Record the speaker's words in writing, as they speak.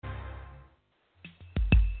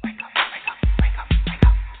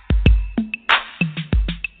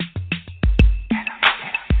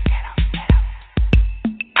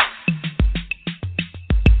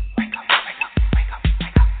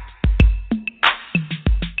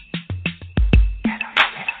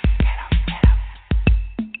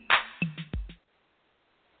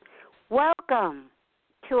Welcome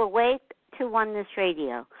to Awake to Oneness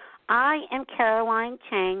Radio. I am Caroline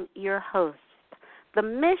Chang, your host. The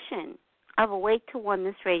mission of Awake to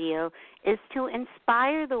Oneness Radio is to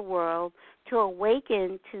inspire the world to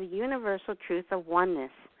awaken to the universal truth of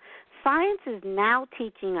oneness. Science is now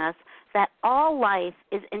teaching us that all life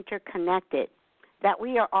is interconnected, that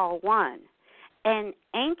we are all one. And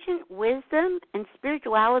ancient wisdom and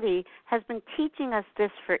spirituality has been teaching us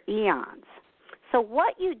this for eons. So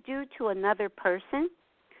what you do to another person,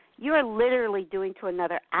 you are literally doing to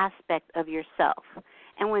another aspect of yourself.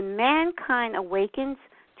 And when mankind awakens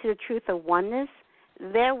to the truth of oneness,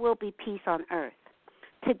 there will be peace on earth.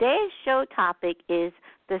 Today's show topic is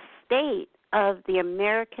the state of the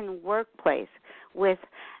American workplace with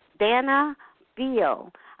Dana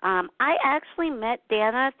Beal. I actually met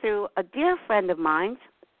Dana through a dear friend of mine.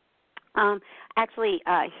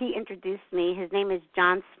 He introduced me. His name is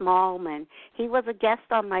John Smallman. He was a guest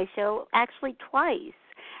on my show actually twice,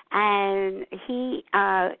 and he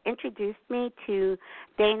introduced me to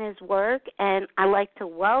Dana's work, and I'd like to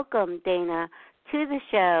welcome Dana to the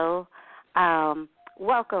show.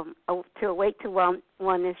 Welcome to Awake to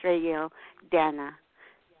Oneness Radio, Dana.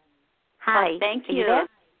 Hi. Well, thank you.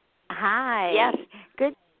 Hi. Yes.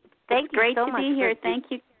 Good. Thank it's you great so to much. Be here. Thank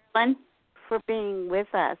you, Carolyn, for being with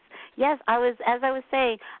us. Yes, as I was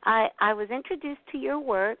saying, I was introduced to your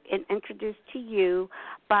work and introduced to you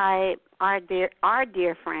by our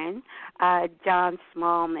dear friend, John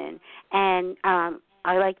Smallman. And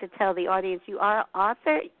I like to tell the audience you are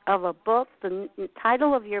author of a book. The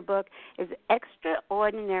title of your book is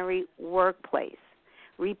Extraordinary Workplace,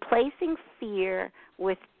 Replacing Fear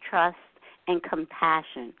with Trust and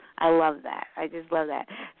Compassion. I love that. I just love that.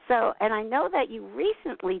 So, and I know that you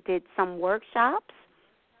recently did some workshops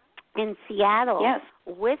in Seattle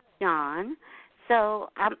with John. So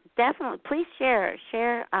definitely, please share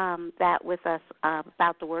that with us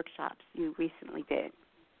about the workshops you recently did.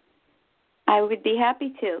 I would be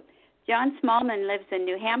happy to. John Smallman lives in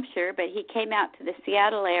New Hampshire, but he came out to the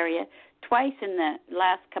Seattle area twice in the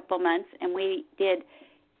last couple months, and we did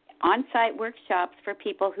on-site workshops for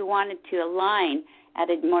people who wanted to align at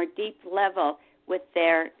a more deep level with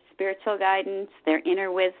their spiritual guidance, their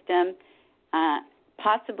inner wisdom,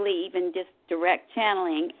 possibly even just direct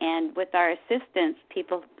channeling. And with our assistance,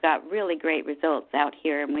 people got really great results out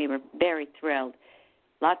here, and we were very thrilled.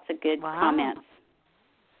 Lots of good comments.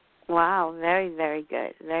 Wow, very, very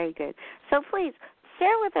good, very good. So please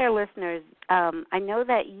share with our listeners, I know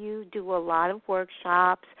that you do a lot of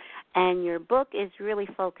workshops, and your book is really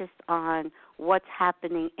focused on what's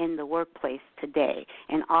happening in the workplace today,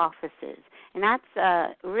 in offices. And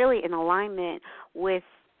that's really in alignment with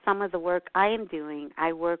some of the work I am doing.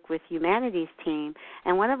 I work with Humanities Team,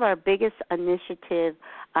 and one of our biggest initiatives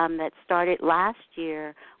that started last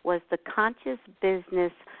year was the Conscious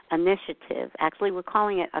Business Initiative. Actually, we're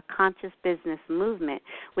calling it a Conscious Business Movement.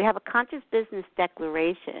 We have a Conscious Business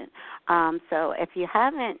Declaration. So if you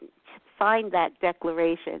haven't signed that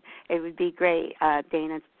declaration, it would be great,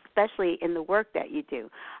 Dana, especially in the work that you do.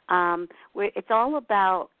 It's all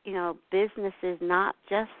about, businesses not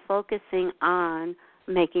just focusing on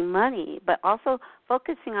making money, but also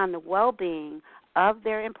focusing on the well-being of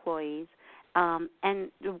their employees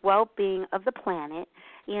and the well-being of the planet.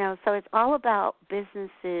 So it's all about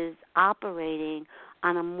businesses operating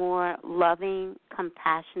on a more loving,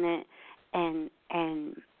 compassionate, and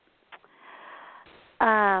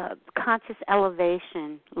conscious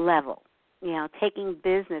elevation level. Taking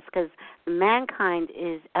business, because mankind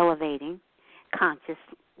is elevating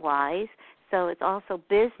conscious-wise, so it's also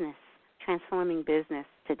business, transforming business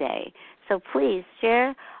today. So please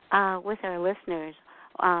share with our listeners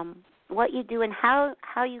what you do and how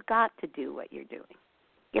you got to do what you're doing.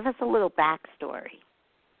 Give us a little backstory.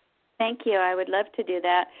 Thank you. I would love to do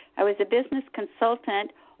that. I was a business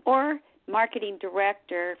consultant or marketing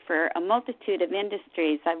director for a multitude of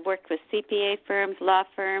industries. I've worked with CPA firms, law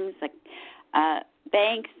firms,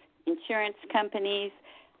 banks, insurance companies.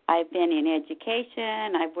 I've been in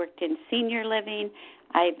education. I've worked in senior living.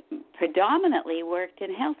 I've predominantly worked in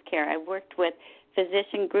healthcare. I've worked with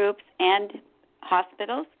physician groups and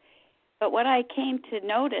hospitals. But what I came to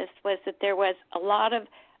notice was that there was a lot of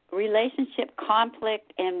relationship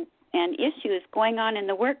conflict and issues going on in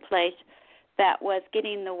the workplace that was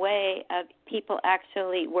getting in the way of people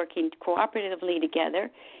actually working cooperatively together.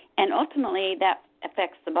 And ultimately, that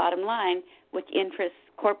affects the bottom line, which interests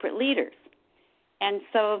corporate leaders. And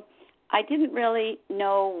so I didn't really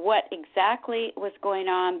know what exactly was going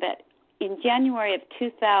on, but in January of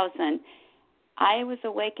 2000, I was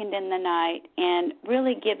awakened in the night and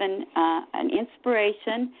really given an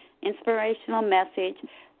inspirational message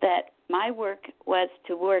that my work was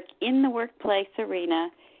to work in the workplace arena,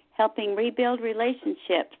 helping rebuild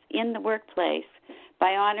relationships in the workplace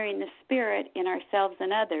by honoring the spirit in ourselves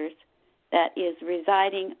and others that is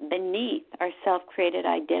residing beneath our self-created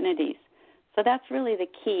identities. So that's really the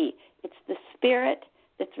key. It's the spirit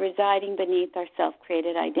that's residing beneath our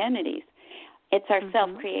self-created identities. It's our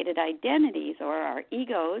self-created identities, or our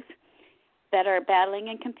egos, that are battling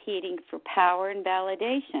and competing for power and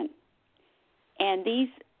validation. And these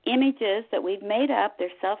images that we've made up, they're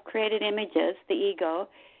self-created images, the ego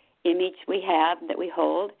image we have that we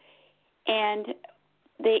hold, and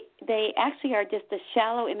they actually are just a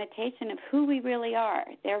shallow imitation of who we really are.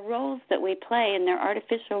 They're roles that we play, and they're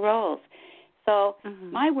artificial roles. So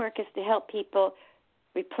my work is to help people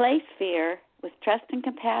replace fear with trust and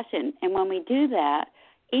compassion. And when we do that,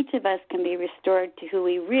 each of us can be restored to who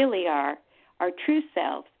we really are, our true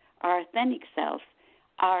selves, our authentic selves,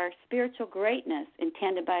 our spiritual greatness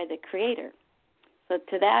intended by the Creator. So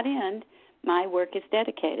to that end, my work is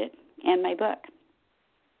dedicated, and my book.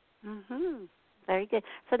 Very good.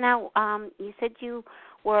 So now, you said you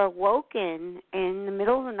were awoken in the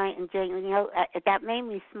middle of the night in January. You know, that made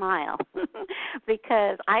me smile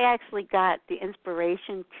because I actually got the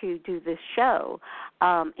inspiration to do this show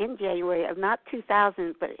in January of not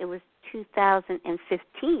 2000, but it was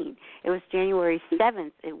 2015. It was January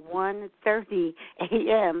 7th at 1:30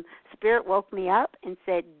 a.m. Spirit woke me up and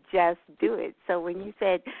said, just do it. So when you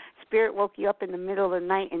said Spirit woke you up in the middle of the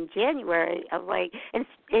night in January, I'm like, and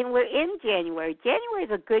we're in January. January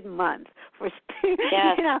is a good month for Spirit.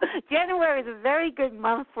 Yes. You know, January is a very good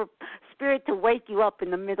month for Spirit to wake you up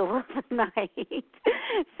in the middle of the night.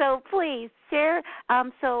 So please share. How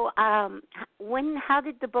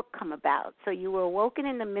did the book come about? So you were awoken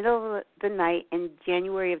in the middle of the night in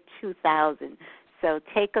January of 2000. So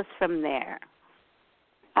take us from there.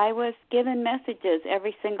 I was given messages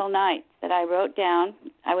every single night that I wrote down.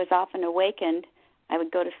 I was often awakened. I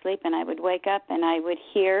would go to sleep and I would wake up and I would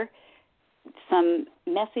hear some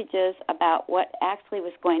messages about what actually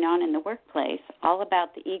was going on in the workplace, all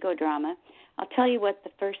about the ego drama. I'll tell you what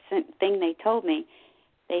the first thing they told me.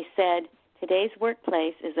 They said, today's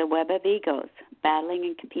workplace is a web of egos, battling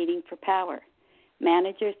and competing for power.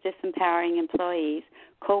 Managers disempowering employees,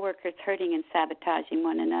 coworkers hurting and sabotaging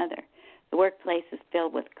one another. The workplace is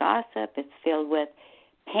filled with gossip. It's filled with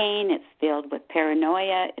pain. It's filled with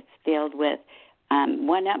paranoia. It's filled with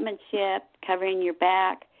one-upmanship, covering your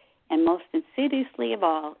back. And most insidiously of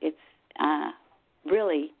all, it's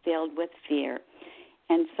really filled with fear.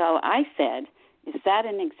 And so I said, is that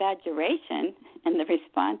an exaggeration? And the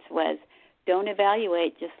response was, don't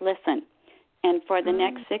evaluate, just listen. And for the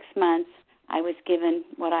next 6 months, I was given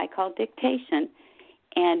what I call dictation.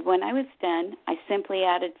 And when I was done, I simply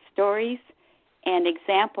added stories and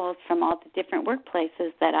examples from all the different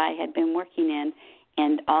workplaces that I had been working in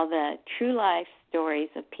and all the true life stories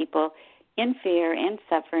of people in fear and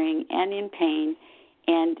suffering and in pain.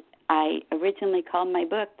 And I originally called my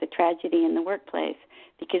book The Tragedy in the Workplace,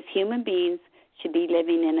 because human beings should be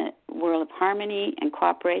living in a world of harmony and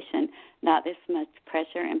cooperation, not this much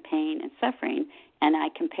pressure and pain and suffering. And I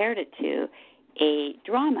compared it to a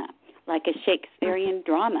drama, like a Shakespearean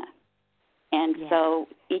drama. And so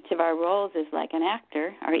each of our roles is like an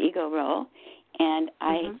actor, our ego role. And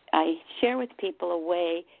I share with people a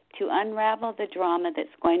way to unravel the drama that's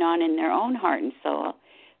going on in their own heart and soul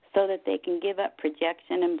so that they can give up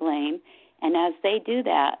projection and blame. And as they do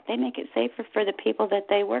that, they make it safer for the people that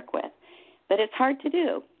they work with. But it's hard to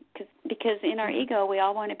do because in our ego, we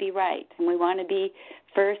all want to be right, and we want to be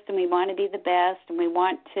first, and we want to be the best, and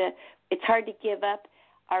it's hard to give up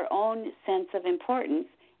our own sense of importance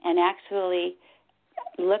and actually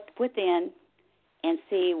look within and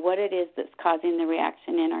see what it is that's causing the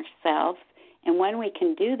reaction in ourselves. And when we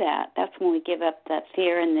can do that, that's when we give up that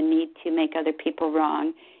fear and the need to make other people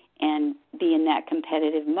wrong and be in that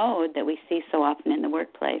competitive mode that we see so often in the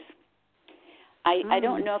workplace. I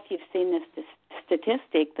don't know if you've seen this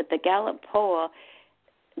statistic, but the Gallup poll,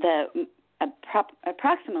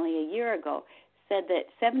 approximately a year ago, said that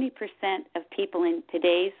 70% of people in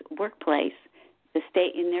today's workplace,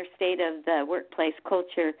 in their state of the workplace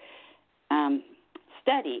culture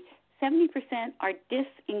study, 70% are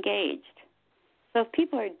disengaged. So if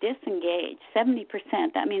people are disengaged,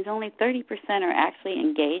 70%, that means only 30% are actually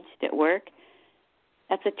engaged at work.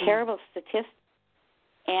 That's a terrible statistic.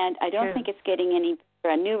 And I don't think it's getting any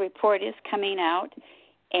better. A new report is coming out,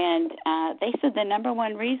 and they said the number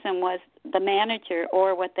one reason was the manager,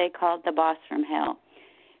 or what they called the boss from hell.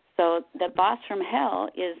 So the boss from hell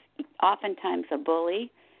is oftentimes a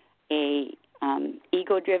bully, a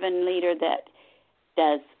ego-driven leader that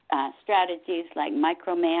does strategies like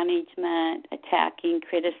micromanagement, attacking,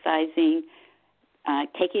 criticizing,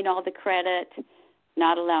 taking all the credit,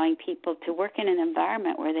 not allowing people to work in an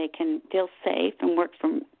environment where they can feel safe and work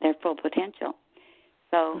from their full potential.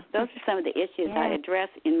 So those are some of the issues I address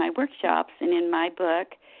in my workshops and in my book,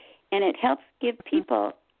 and it helps give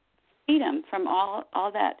people freedom from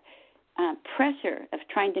all that pressure of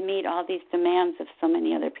trying to meet all these demands of so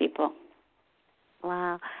many other people.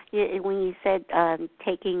 Wow. When you said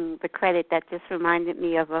taking the credit, that just reminded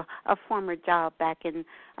me of a former job back in,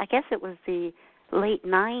 I guess it was the late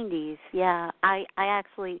 90s. Yeah, I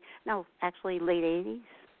actually late 80s.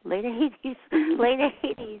 Late 80s, late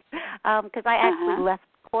 80s, because I actually left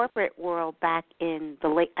corporate world back in the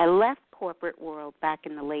late. I left corporate world back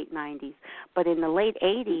in the late 90s, but in the late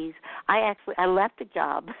 80s, I left the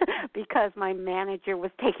job because my manager was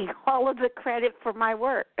taking all of the credit for my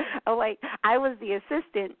work. Like, I was the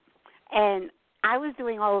assistant, and I was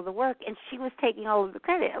doing all of the work, and she was taking all of the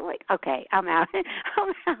credit. I'm like, okay, I'm out.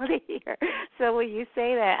 I'm out of here. So when you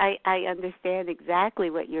say that, I understand exactly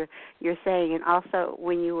what you're saying. And also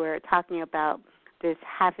when you were talking about this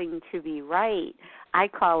having to be right, I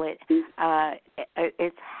call it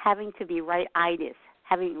it's having to be right-itis,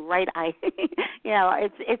 having right-itis.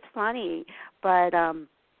 It's funny, but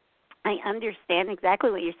I understand exactly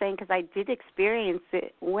what you're saying because I did experience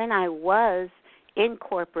it when I was in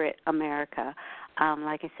corporate America.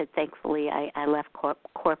 Like I said, thankfully I left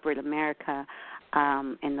corporate America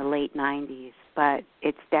in the late 90s, but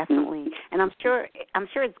it's definitely, and I'm sure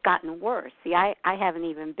it's gotten worse. See, I haven't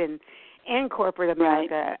even been in corporate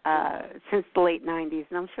America since the late 90s,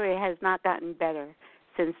 and I'm sure it has not gotten better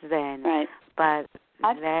since then. Right. But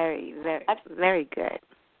very, very, very good.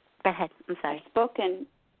 Go ahead. I'm sorry. I've spoken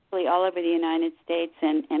all over the United States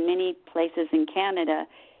and many places in Canada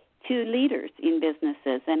to leaders in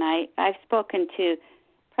businesses, and I've spoken to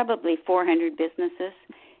probably 400 businesses,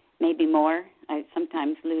 maybe more. I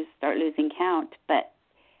sometimes start losing count, but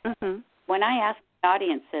when I ask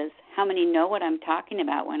audiences how many know what I'm talking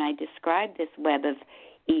about when I describe this web of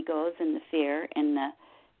egos and the fear and the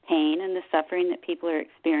pain and the suffering that people are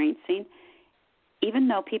experiencing, even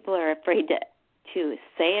though people are afraid to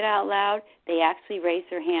say it out loud, they actually raise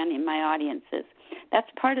their hand in my audiences. That's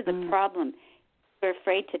part of the problem. They're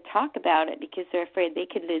afraid to talk about it because they're afraid they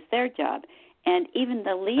could lose their job. And even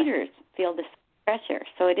the leaders feel this pressure.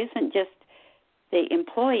 So it isn't just the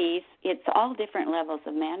employees, it's all different levels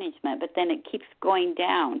of management, but then it keeps going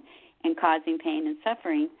down and causing pain and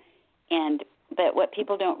suffering. But what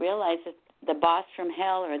people don't realize is the boss from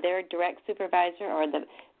hell or their direct supervisor or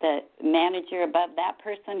the manager above that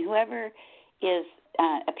person, whoever is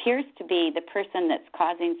appears to be the person that's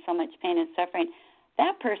causing so much pain and suffering,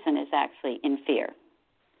 that person is actually in fear.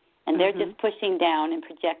 And they're just pushing down and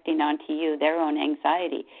projecting onto you their own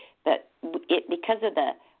anxiety. But because of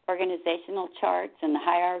the organizational charts and the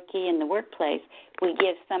hierarchy in the workplace, we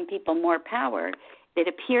give some people more power. It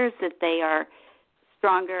appears that they are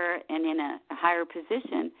stronger and in a higher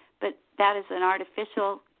position, but that is an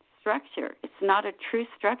artificial structure. It's not a true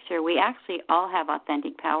structure. We actually all have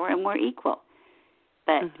authentic power, and we're equal.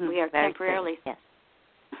 But we are very temporarily... Yes.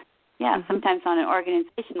 Yeah, sometimes on an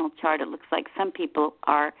organizational chart it looks like some people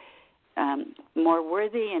are more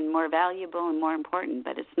worthy and more valuable and more important,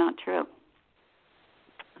 but it's not true.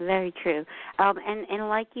 Very true. And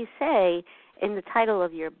like you say in the title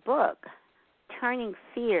of your book, turning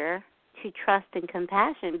fear to trust and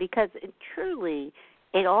compassion, because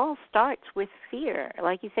it all starts with fear.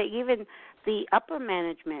 Like you say, even the upper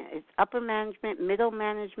management, it's upper management, middle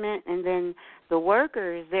management, and then the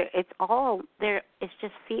workers, it's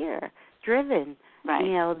just fear driven.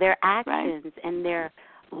 Right. Their actions and their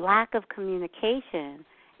lack of communication,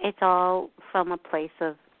 it's all from a place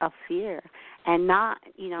of fear, and not,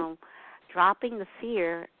 dropping the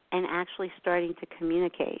fear and actually starting to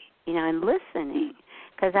communicate, and listening,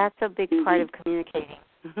 because that's a big part of communicating.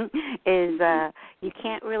 Is you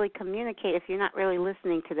can't really communicate if you're not really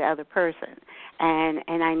listening to the other person,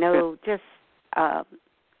 and I know just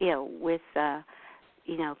with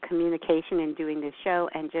communication and doing this show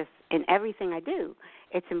and just in everything I do,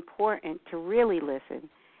 it's important to really listen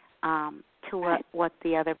to what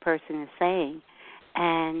the other person is saying,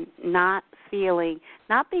 and not being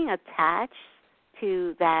attached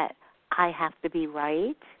to that I have to be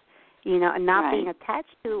right, and not being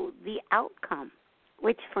attached to the outcome,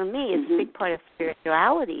 which for me is a big part of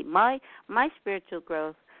spirituality. My spiritual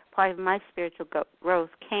growth, part of my spiritual growth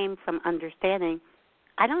came from understanding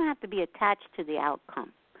I don't have to be attached to the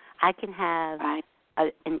outcome. I can have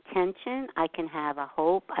an intention, I can have a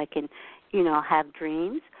hope, I can, have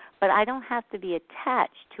dreams, but I don't have to be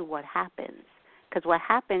attached to what happens. because what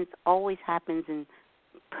happens always happens in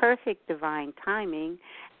perfect divine timing,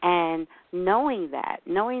 and knowing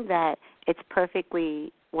that it's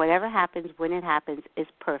perfectly, whatever happens when it happens is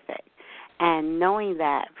perfect, and knowing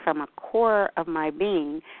that from a core of my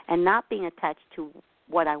being, and not being attached to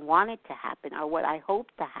what I wanted to happen or what I hope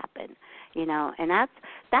to happen, and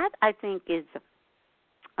that I think is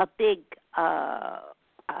a big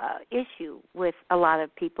issue with a lot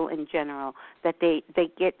of people in general, that they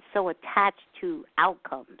get so attached to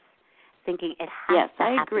outcomes, thinking it has to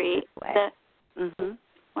happen agree. this way.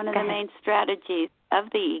 One of the main strategies of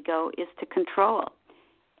the ego is to control.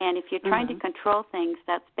 And if you're trying to control things,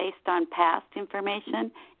 that's based on past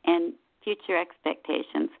information and future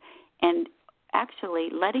expectations. And actually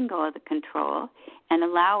letting go of the control and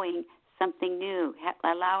allowing something new,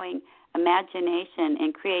 allowing imagination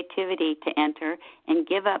and creativity to enter, and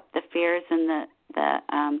give up the fears and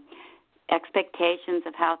the expectations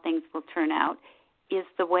of how things will turn out, is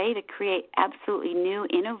the way to create absolutely new,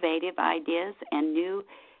 innovative ideas and new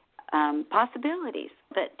possibilities.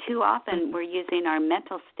 But too often we're using our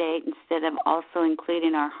mental state instead of also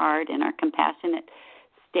including our heart and our compassionate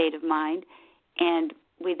state of mind, and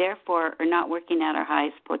we therefore are not working at our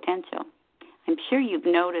highest potential. I'm sure you've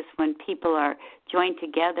noticed when people are joined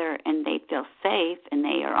together and they feel safe and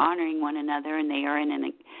they are honoring one another and they are in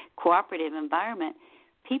a cooperative environment,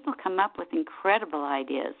 people come up with incredible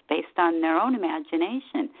ideas based on their own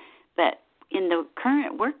imagination. But in the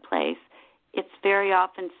current workplace, it's very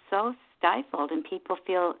often so stifled, and people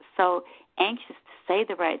feel so anxious to say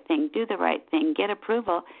the right thing, do the right thing, get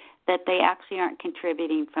approval, that they actually aren't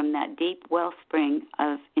contributing from that deep wellspring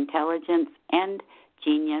of intelligence and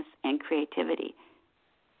genius and creativity.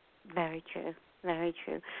 Very true. Very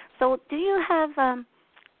true. So do you have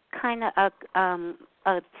kind of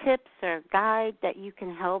a tips or guide that you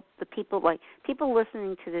can help the people, like people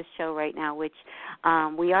listening to this show right now, which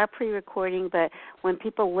we are pre-recording, but when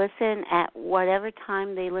people listen at whatever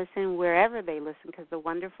time they listen, wherever they listen, because the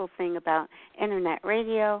wonderful thing about Internet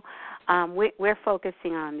radio, we're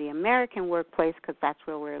focusing on the American workplace because that's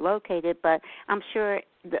where we're located, but I'm sure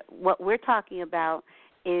what we're talking about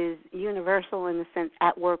is universal in the sense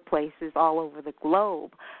at workplaces all over the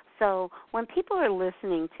globe. So when people are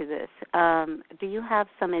listening to this, do you have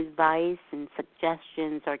some advice and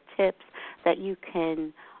suggestions or tips that you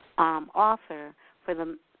can offer for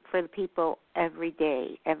the people every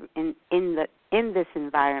day, in this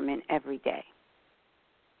environment every day?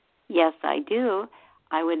 Yes, I do.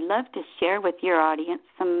 I would love to share with your audience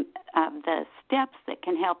some of the steps that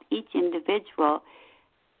can help each individual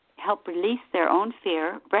help release their own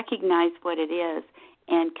fear, recognize what it is,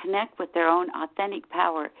 and connect with their own authentic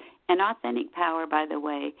power. And authentic power, by the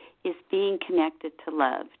way, is being connected to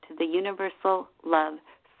love, to the universal love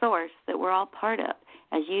source that we're all part of.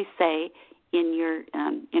 As you say in your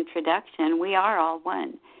introduction, we are all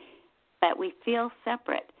one, but we feel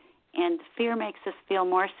separate, and fear makes us feel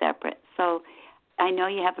more separate. So I know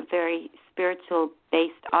you have a very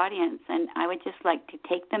spiritual-based audience, and I would just like to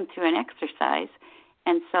take them through an exercise.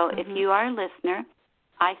 And so if you are a listener,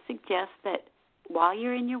 I suggest that while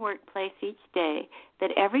you're in your workplace each day, that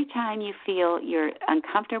every time you feel your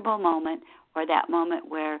uncomfortable moment, or that moment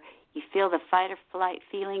where you feel the fight or flight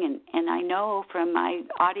feeling, and I know from my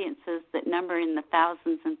audiences that number in the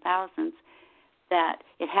thousands and thousands that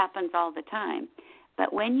it happens all the time.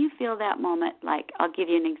 But when you feel that moment, like I'll give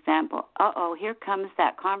you an example, here comes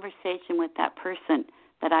that conversation with that person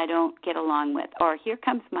that I don't get along with, or here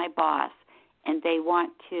comes my boss, and they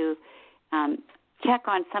want to check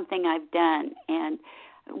on something I've done, and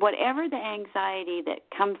whatever the anxiety that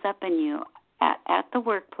comes up in you at the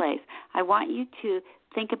workplace, I want you to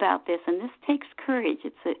think about this, and this takes courage.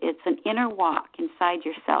 It's an inner walk inside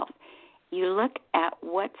yourself. You look at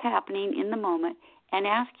what's happening in the moment and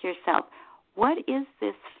ask yourself, what is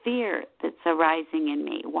this fear that's arising in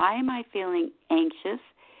me? Why am I feeling anxious?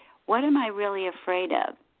 What am I really afraid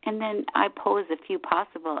of? And then I pose a few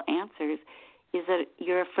possible answers. Is it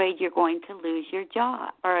you're afraid you're going to lose your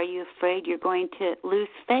job? Or are you afraid you're going to lose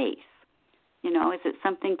face? Is it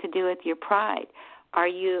something to do with your pride? Are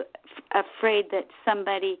you afraid that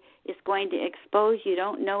somebody is going to expose you,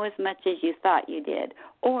 don't know as much as you thought you did?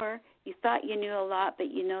 Or you thought you knew a lot, but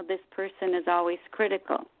this person is always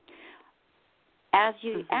critical. As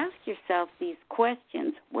you ask yourself these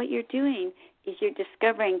questions, what you're doing is you're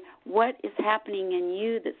discovering what is happening in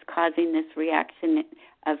you that's causing this reaction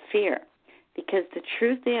of fear. Because the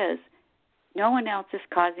truth is, no one else is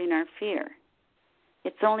causing our fear.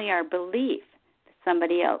 It's only our belief that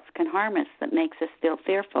somebody else can harm us that makes us feel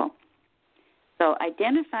fearful. So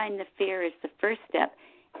identifying the fear is the first step.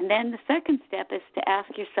 And then the second step is to ask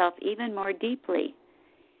yourself even more deeply,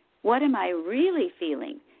 what am I really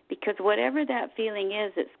feeling? Because whatever that feeling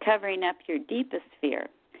is, it's covering up your deepest fear.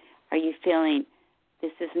 Are you feeling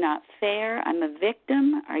this is not fair, I'm a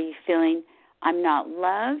victim? Are you feeling I'm not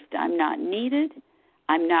loved, I'm not needed,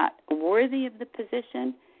 I'm not worthy of the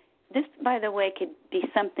position? This, by the way, could be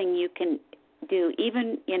something you can do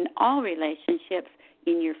even in all relationships,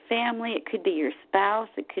 in your family. It could be your spouse.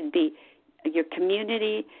 It could be your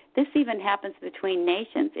community. This even happens between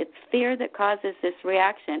nations. It's fear that causes this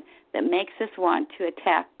reaction that makes us want to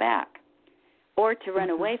attack back or to run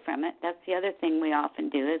away from it. That's the other thing we often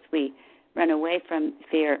do is we run away from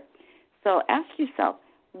fear. So ask yourself,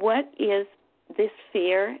 what is this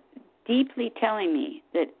fear deeply telling me?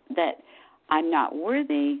 That I'm not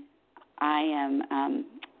worthy, I am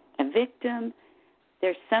a victim.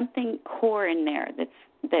 There's something core in there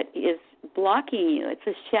that is blocking you. It's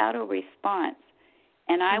a shadow response.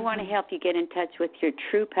 And I want to help you get in touch with your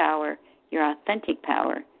true power, your authentic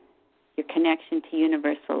power, your connection to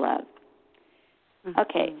universal love.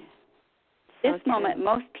 Okay. This moment,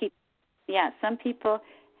 most people, some people,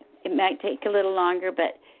 it might take a little longer,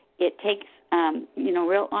 but it takes,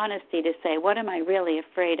 real honesty to say, what am I really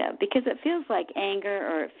afraid of? Because it feels like anger,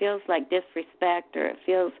 or it feels like disrespect, or it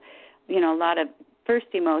feels, a lot of first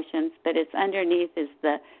emotions, but it's underneath is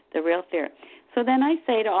the real fear. So then I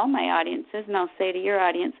say to all my audiences, and I'll say to your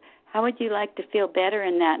audience, how would you like to feel better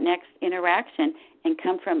in that next interaction and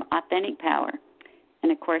come from authentic power?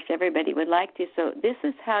 And, of course, everybody would like to. So this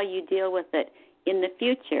is how you deal with it in the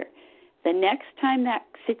future. The next time that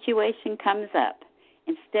situation comes up,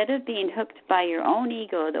 instead of being hooked by your own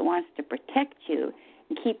ego that wants to protect you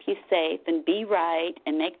and keep you safe and be right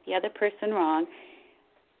and make the other person wrong,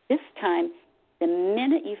 this time, the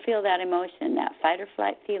minute you feel that emotion, that fight or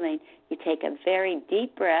flight feeling, you take a very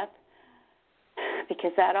deep breath,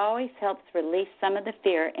 because that always helps release some of the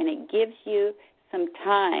fear, and it gives you some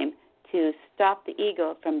time to stop the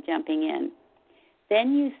ego from jumping in.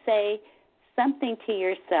 Then you say something to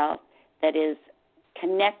yourself that is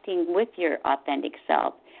connecting with your authentic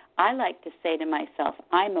self. I like to say to myself,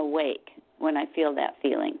 I'm awake when I feel that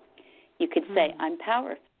feeling. You could say, I'm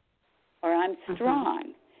powerful, or I'm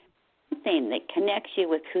strong, something that connects you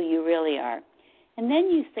with who you really are. And then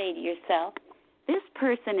you say to yourself, this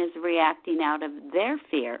person is reacting out of their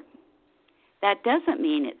fear. That doesn't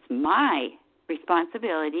mean it's my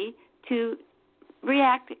responsibility to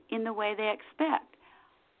react in the way they expect.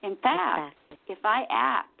 In fact, if I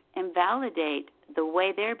act and validate the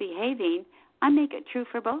way they're behaving, I make it true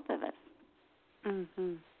for both of us.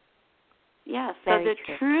 Yeah, so the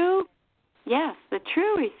true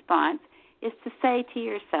response is to say to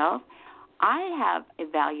yourself, I have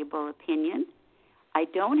a valuable opinion. I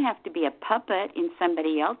don't have to be a puppet in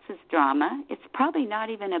somebody else's drama. It's probably not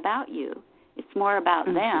even about you. It's more about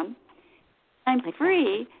them. I'm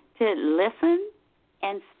free to listen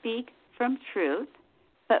and speak from truth,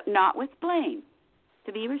 but not with blame,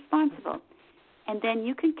 to be responsible. And then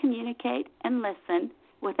you can communicate and listen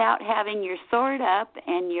without having your sword up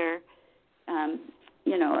and your,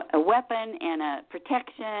 a weapon and a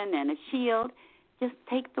protection and a shield. Just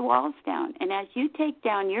take the walls down. And as you take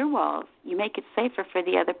down your walls, you make it safer for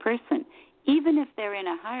the other person, even if they're in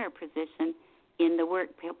a higher position in the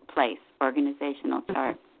workplace organizational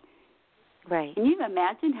chart. Right. Can you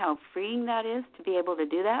imagine how freeing that is to be able to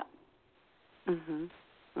do that?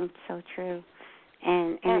 It's so true.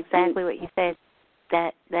 And exactly what you said,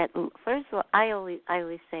 that first of all, I always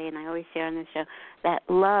say, and I always share on this show, that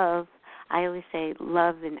love, I always say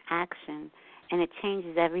love in action, and it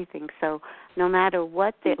changes everything. So no matter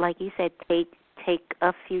what, like you said, take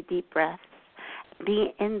a few deep breaths.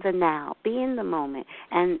 Be in the now. Be in the moment.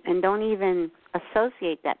 And don't even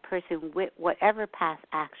associate that person with whatever past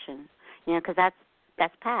action, because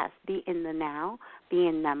that's past. Be in the now. Be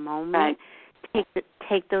in the moment. Right.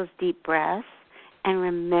 Take those deep breaths and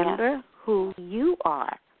remember who you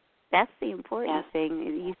are. That's the important thing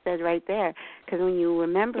you said right there, because when you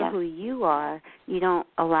remember who you are, you don't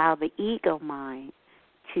allow the ego mind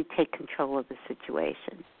to take control of the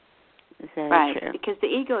situation. Is that true? Because the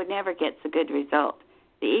ego never gets a good result.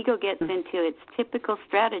 The ego gets into its typical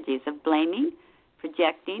strategies of blaming,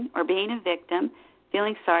 projecting, or being a victim,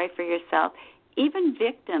 feeling sorry for yourself. Even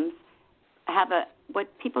victims have what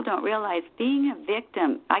people don't realize, being a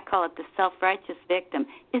victim, I call it the self-righteous victim,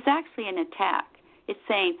 is actually an attack. It's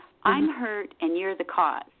saying, I'm hurt and you're the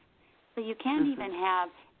cause. So you can't even have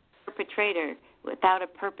a perpetrator without a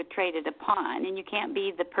perpetrated upon, and you can't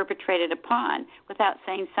be the perpetrated upon without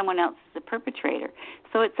saying someone else is the perpetrator.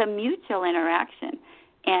 So it's a mutual interaction,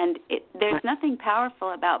 and there's nothing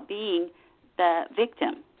powerful about being the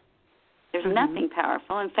victim. There's Mm-hmm. nothing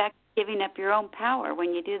powerful. In fact, giving up your own power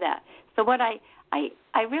when you do that. So what I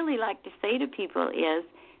really like to say to people is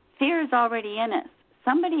fear is already in us.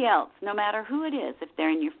 Somebody else, no matter who it is, if they're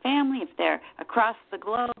in your family, if they're across the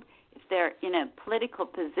globe, if they're in a political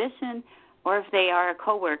position, or if they are a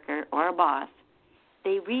coworker or a boss,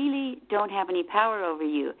 they really don't have any power over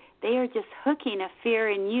you. They are just hooking a fear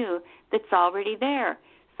in you that's already there.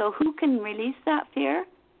 So who can release that fear?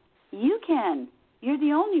 You can. You're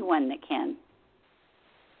the only one that can.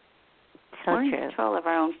 So We're true. in control of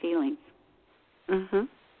our own feelings. Mhm.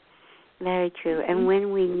 Very true. Mm-hmm. And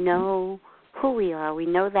when we know who we are, we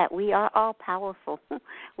know that we are all powerful.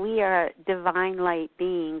 We are divine light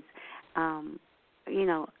beings,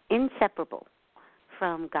 inseparable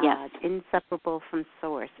from God, Yes. inseparable from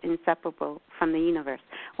Source, inseparable from the universe.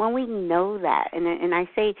 When we know that, and I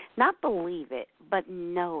say not believe it, but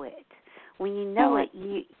know it. When you know it,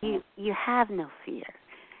 you have no fear,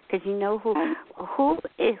 because you know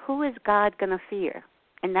who is God going to fear,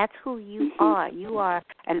 and that's who you are. You are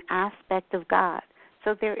an aspect of God,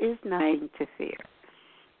 so there is nothing to fear.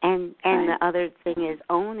 And the other thing is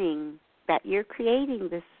owning that you're creating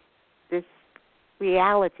this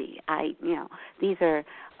reality. These are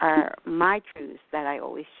my truths that I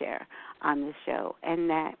always share on this show, and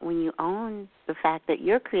that when you own the fact that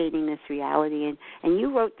you're creating this reality, and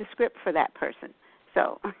you wrote the script for that person,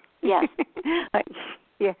 so yes,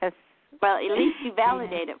 yes. Well, at least you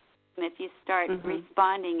validate it if you start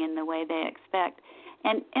responding in the way they expect.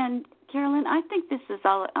 And Carolyn, I think this is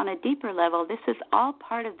all on a deeper level. This is all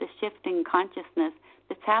part of the shifting consciousness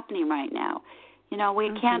that's happening right now.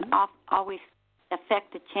 We can't always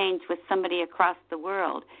affect a change with somebody across the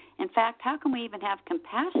world. In fact, how can we even have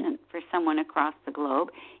compassion for someone across the globe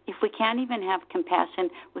if we can't even have compassion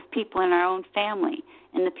with people in our own family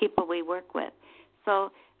and the people we work with?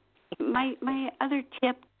 So my other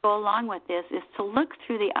tip to go along with this is to look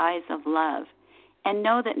through the eyes of love and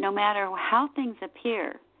know that no matter how things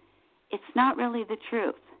appear, it's not really the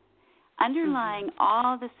truth. Underlying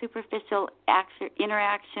all the superficial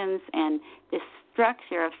interactions and this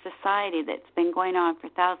structure of society that's been going on for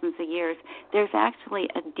thousands of years, there's actually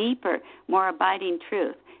a deeper, more abiding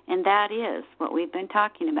truth, and that is what we've been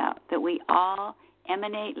talking about, that we all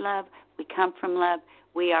emanate love, we come from love,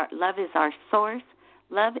 love is our source,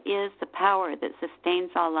 love is the power that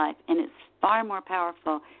sustains all life, and it's far more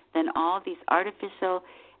powerful than all these artificial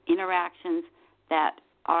interactions that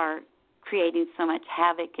are creating so much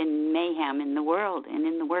havoc and mayhem in the world and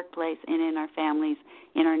in the workplace and in our families,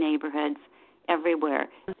 in our neighborhoods, everywhere.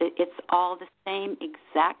 It's all the same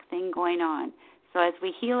exact thing going on. So as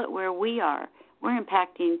we heal it where we are, we're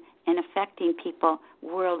impacting and affecting people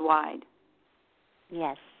worldwide.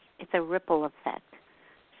 Yes, it's a ripple effect.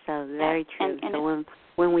 So very true. And so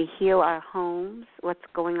when we heal our homes, what's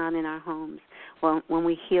going on in our homes, when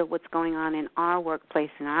we heal what's going on in our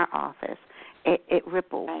workplace, in our office, it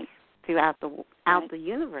ripples throughout the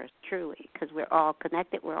universe, truly, because we're all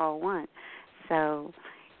connected, we're all one. So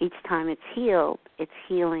each time it's healed, it's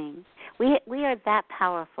healing. We are that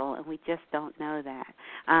powerful, and we just don't know that.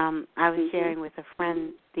 I was sharing with a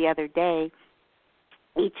friend the other day,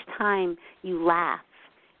 each time you laugh,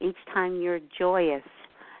 each time you're joyous,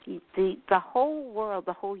 the whole world,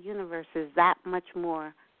 the whole universe is that much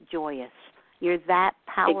more joyous. You're that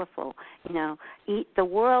powerful. The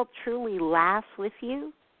world truly laughs with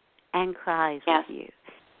you and cries with you.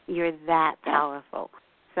 You're that powerful.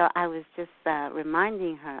 So I was just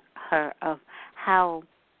reminding her of how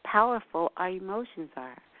powerful our emotions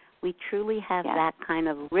are. We truly have that kind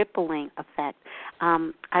of rippling effect.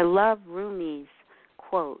 I love Rumi's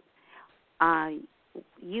quote,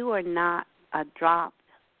 you are not a drop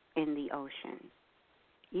in the ocean.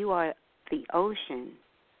 You are the ocean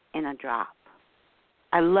in a drop.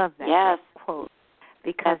 I love that quote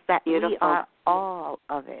because that's beautiful. We are all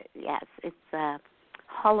of it. Yes, it's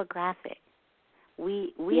holographic.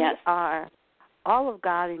 We are all of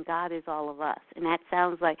God, and God is all of us. And that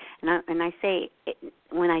sounds like, and I say,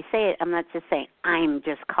 when I say it, I'm not just saying I'm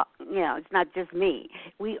just, it's not just me.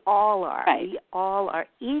 We all are. Right. We all are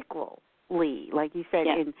equally, like you said,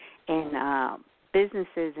 in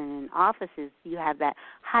businesses and in offices, you have that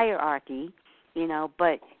hierarchy,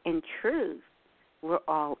 but in truth, we're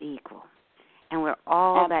all equal, and we're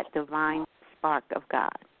all that divine spark of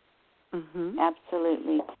God.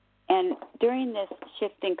 Absolutely. And during this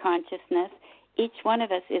shift in consciousness, each one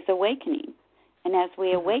of us is awakening. And as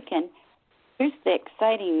we awaken, here's the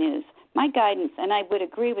exciting news. My guidance, and I would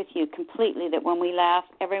agree with you completely that when we laugh,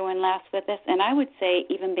 everyone laughs with us, and I would say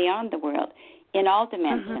even beyond the world, in all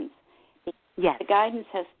dimensions. Yes. The guidance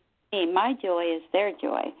has been, my joy is their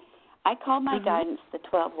joy. I call my guidance the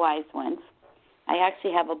 12 Wise Ones. I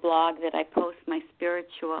actually have a blog that I post my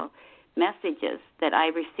spiritual messages that I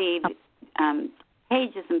received,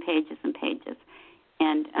 pages and pages and pages,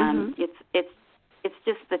 and it's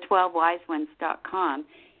just the 12wiseones.com.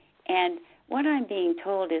 And what I'm being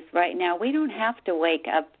told is right now we don't have to wake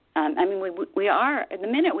up. We are, the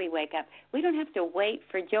minute we wake up, we don't have to wait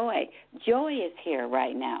for joy. Joy is here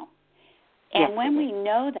right now. And when we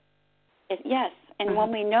know that,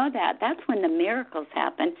 when we know that, that's when the miracles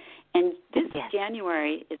happen. And this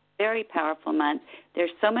January is a very powerful month.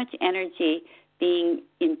 There's so much energy being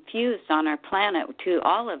infused on our planet to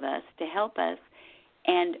all of us to help us.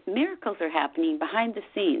 And miracles are happening behind the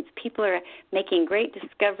scenes. People are making great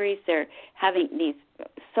discoveries. They're having these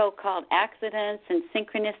so-called accidents and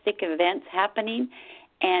synchronistic events happening.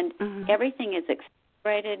 And everything is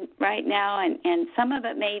accelerated right now. And some of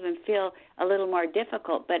it may even feel a little more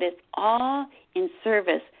difficult, but it's all in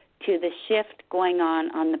service to the shift going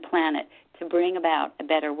on the planet to bring about a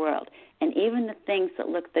better world. And even the things that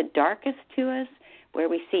look the darkest to us, where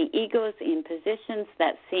we see egos in positions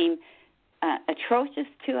that seem atrocious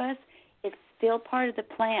to us, it's still part of the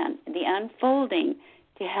plan, the unfolding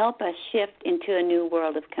to help us shift into a new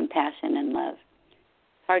world of compassion and love.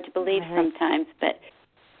 It's hard to believe sometimes, but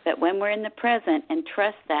when we're in the present and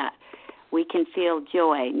trust that, we can feel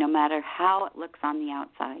joy no matter how it looks on the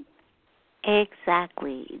outside.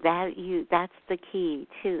 Exactly. That's the key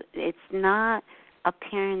too. It's not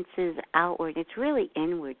appearances outward. It's really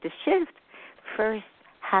inward. The shift first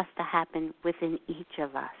has to happen within each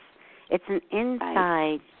of us. It's an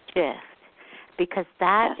inside shift, because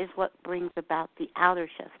that is what brings about the outer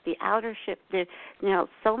shift. The outer shift,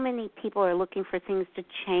 so many people are looking for things to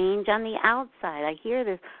change on the outside. I hear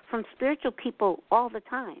this from spiritual people all the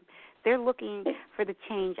time. They're looking for the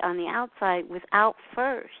change on the outside without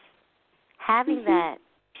first having that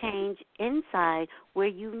change inside, where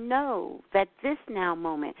you know that this now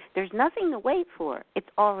moment, there's nothing to wait for. It's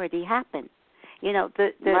already happened.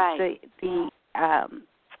 The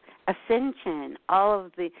ascension, all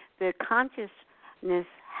of the consciousness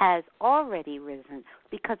has already risen,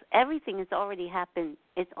 because everything has already happened.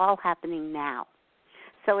 It's all happening now.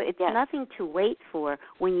 So it's nothing to wait for.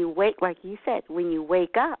 When you wake, like you said, when you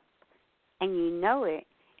wake up and you know it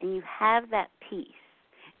and you have that peace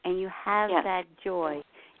and you have that joy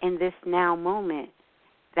in this now moment,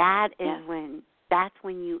 that is that's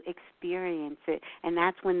when you experience it, and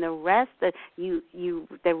that's when the rest of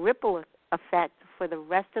the ripple effect for the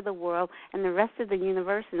rest of the world and the rest of the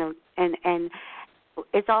universe, and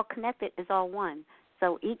it's all connected, it's all one.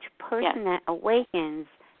 So each person that awakens,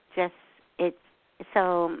 it's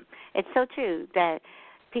so true that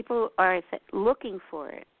people are looking for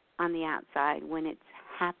it on the outside when it's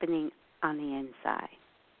happening on the inside.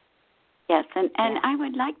 Yes, and I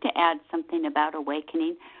would like to add something about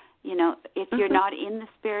awakening. If you're not in the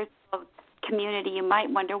spiritual community, you might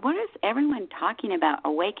wonder, what is everyone talking about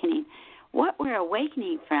awakening? What we're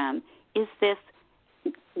awakening from is this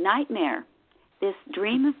nightmare, this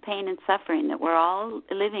dream of pain and suffering that we're all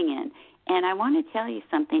living in. And I want to tell you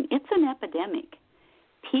something. It's an epidemic.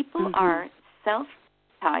 People are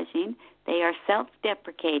self-sabotaging. They are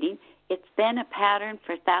self-deprecating. It's been a pattern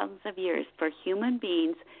for thousands of years for human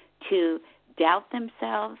beings to doubt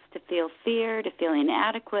themselves, to feel fear, to feel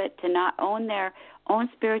inadequate, to not own their own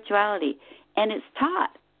spirituality. And it's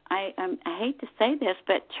taught. I hate to say this,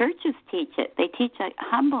 but churches teach it. They teach a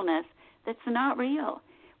humbleness that's not real.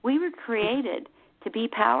 We were created to be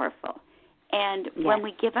powerful. And when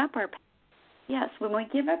we give up our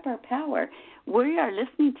power, we are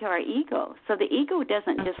listening to our ego. So the ego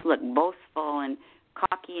doesn't just look boastful and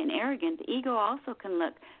cocky and arrogant. The ego also can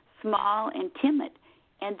look small and timid.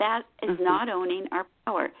 And that is not owning our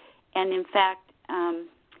power. And, in fact,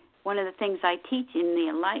 one of the things I teach in the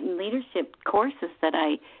Enlightened Leadership courses that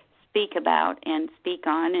I speak about and speak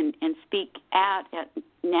on and speak at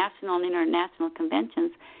national and international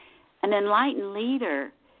conventions, an enlightened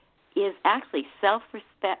leader is actually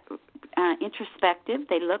introspective.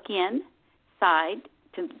 They look inside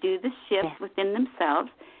to do the shift within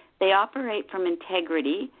themselves. They operate from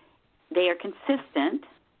integrity. They are consistent.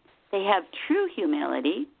 They have true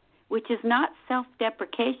humility, which is not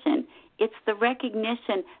self-deprecation. It's the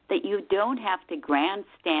recognition that you don't have to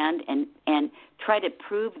grandstand and try to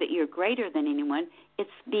prove that you're greater than anyone. It's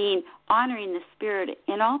honoring the spirit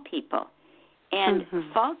in all people. And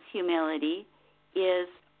false humility is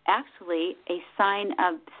actually a sign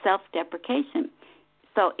of self-deprecation.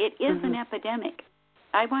 So it is an epidemic.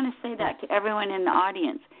 I want to say that to everyone in the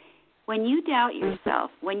audience. When you doubt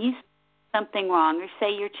yourself, when you something wrong, or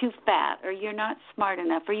say you're too fat, or you're not smart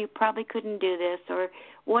enough, or you probably couldn't do this, or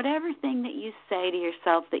whatever thing that you say to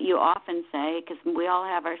yourself that you often say, because we all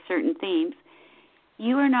have our certain themes,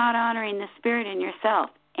 you are not honoring the Spirit in yourself.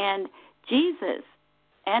 And Jesus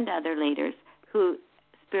and other leaders,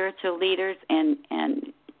 spiritual leaders and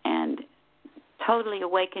totally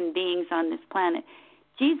awakened beings on this planet,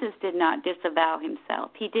 Jesus did not disavow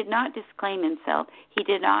himself. He did not disclaim himself. He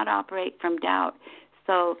did not operate from doubt.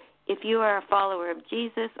 So if you are a follower of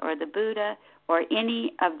Jesus or the Buddha or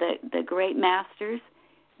any of the great masters,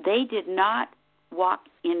 they did not walk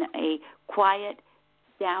in a quiet,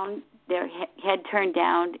 down, their head turned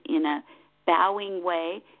down in a bowing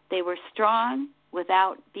way. They were strong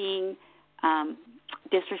without being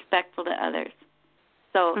disrespectful to others.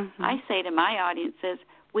 So I say to my audiences,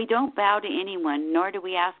 we don't bow to anyone, nor do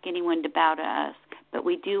we ask anyone to bow to us, but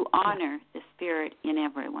we do honor the Spirit in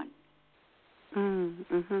everyone.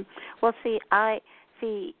 Mm-hmm. Well,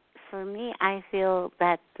 for me, I feel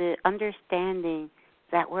that the understanding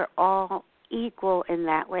that we're all equal in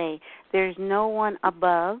that way. There's no one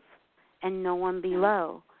above and no one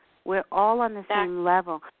below. We're all on the same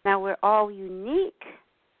level. Now, we're all unique.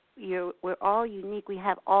 We're all unique. We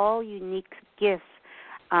have all unique gifts.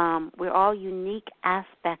 We're all unique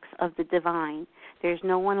aspects of the divine. There's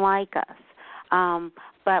no one like us.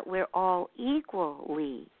 But we're all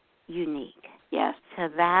equally unique. Yes. So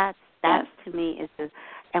that to me is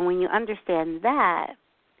and when you understand that,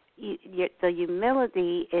 the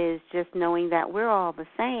humility is just knowing that we're all the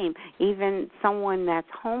same. Even someone that's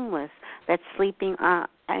homeless, that's sleeping on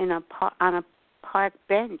a park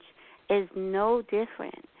bench, is no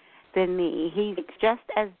different than me. He's just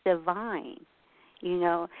as divine,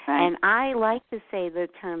 Right. And I like to say the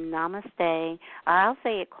term namaste. I'll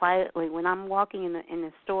say it quietly when I'm walking in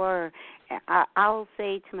the store. I'll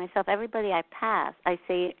say to myself, everybody I pass, I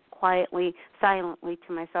say it quietly, silently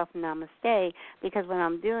to myself, namaste, because what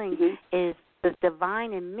I'm doing is the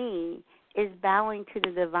divine in me is bowing to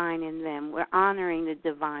the divine in them. We're honoring the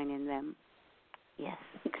divine in them. Yes.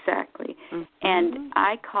 Exactly. And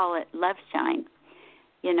I call it love shine.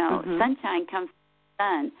 Sunshine comes from the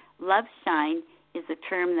sun. Love shine is a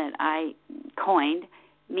term that I coined,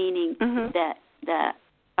 meaning that the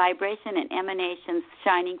vibration and emanations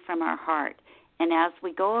shining from our heart. And as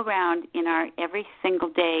we go around in our every single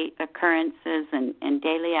day occurrences and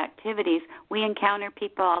daily activities, we encounter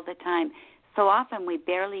people all the time. So often we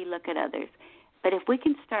barely look at others. But if we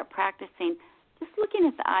can start practicing just looking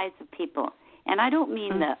at the eyes of people, and I don't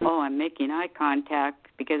mean I'm making eye contact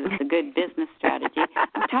because it's a good business strategy.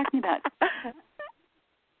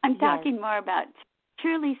 I'm talking more about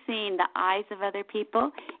truly seeing the eyes of other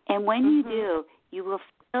people. And when you do, you will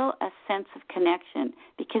feel a sense of connection,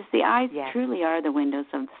 because the eyes truly are the windows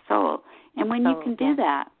of the soul. And when you can do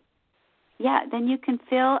that, then you can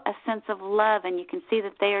feel a sense of love, and you can see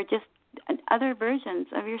that they are just other versions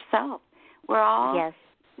of yourself.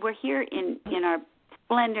 We're here in our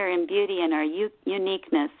splendor and beauty and our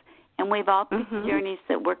uniqueness, and we've all picked journeys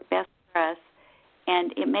that work best for us.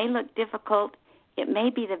 And it may look difficult. It may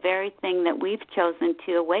be the very thing that we've chosen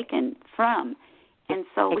to awaken from. And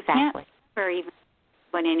so we can't suffer even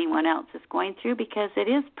what anyone else is going through, because it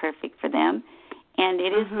is perfect for them, and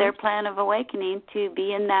it is their plan of awakening to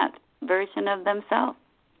be in that version of themselves.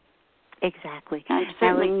 Exactly.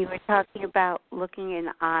 And when you were talking about looking in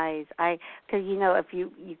the eyes, because if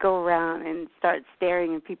you go around and start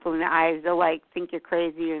staring at people in the eyes, they'll think you're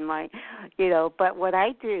crazy and But what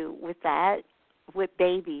I do with that, with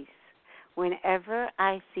babies, whenever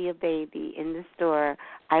I see a baby in the store,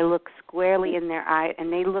 I look squarely in their eye,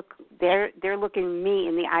 and they're looking me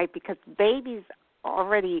in the eye, because babies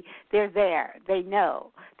they're there. They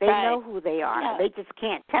know. They know who they are. Yeah. They just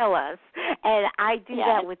can't tell us. And I do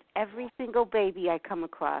that with every single baby I come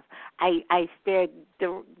across. I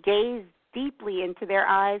gaze deeply into their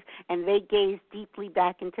eyes, and they gaze deeply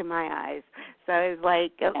back into my eyes. So it's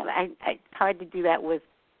it's hard to do that with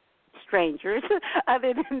strangers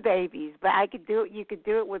other than babies, but you could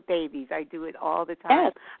do it with babies. I do it all the time.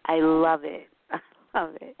 Yes. I love it.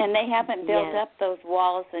 And they haven't built up those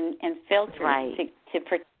walls and filters to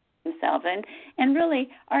protect themselves. And really,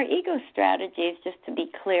 our ego strategies, just to be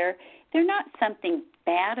clear, they're not something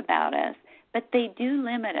bad about us, but they do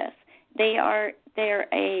limit us. They're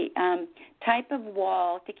a type of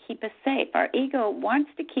wall to keep us safe. Our ego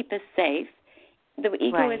wants to keep us safe. The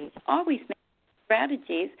ego is always making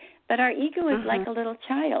strategies, but our ego is like a little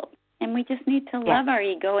child, and we just need to love our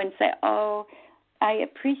ego and say, I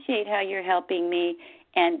appreciate how you're helping me.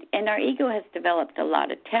 And our ego has developed a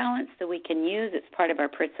lot of talents that we can use. It's part of our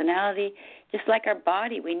personality. Just like our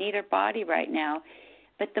body, we need our body right now.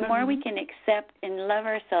 But the more we can accept and love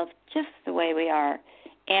ourselves just the way we are,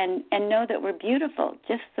 and know that we're beautiful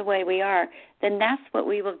just the way we are, then that's what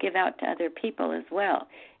we will give out to other people as well.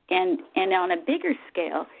 And on a bigger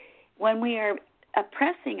scale, when we are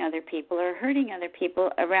oppressing other people or hurting other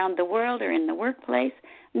people around the world or in the workplace,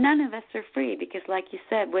 none of us are free, because like you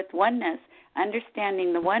said, with oneness,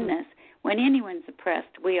 understanding the oneness, when anyone's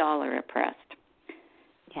oppressed, we all are oppressed.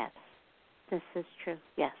 Yes, this is true,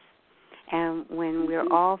 yes. And when we're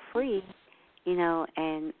all free, you know,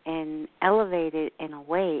 and elevated and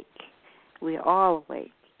awake, we're all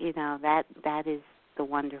awake. You know, that is the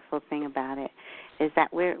wonderful thing about it, is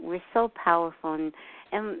that we're so powerful,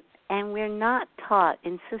 and we're not taught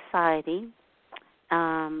in society,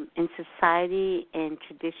 in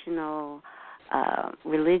traditional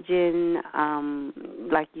religion,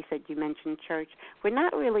 like you said, you mentioned church. We're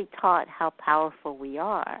not really taught how powerful we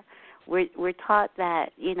are. We're taught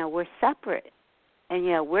that, you know, we're separate, and,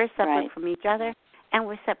 you know, we're separate from each other, and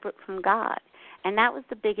we're separate from God. And that was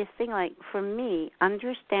the biggest thing. Like, for me,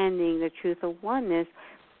 understanding the truth of oneness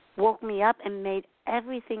woke me up and made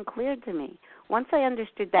everything clear to me. Once I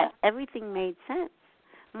understood that, everything made sense.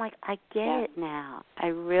 I'm like, I get it now. I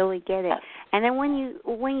really get it. And then when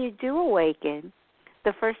you do awaken,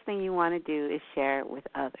 the first thing you want to do is share it with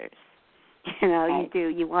others. You know, you do.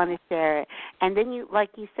 You want to share it. And then you,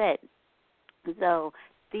 like you said, so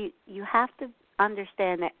you have to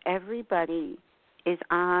understand that everybody is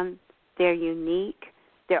on their unique.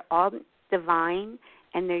 They're all divine,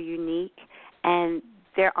 and they're unique, and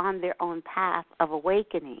they're on their own path of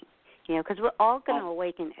awakening. You know, because we're all going to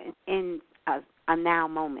awaken in a now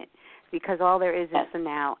moment, because all there is a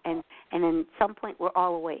now, and at some point we're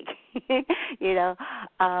all awake. You know,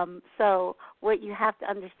 so what you have to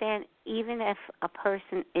understand, even if a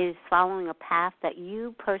person is following a path that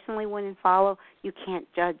you personally wouldn't follow, you can't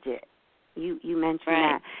judge it. You mentioned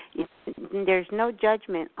that. There's no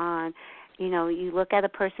judgment on. You know, you look at a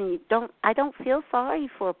person. I don't feel sorry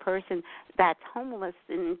for a person that's homeless,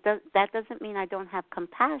 and that doesn't mean I don't have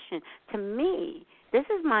compassion. To me, this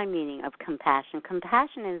is my meaning of compassion.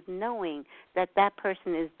 Compassion is knowing that that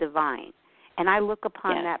person is divine, and I look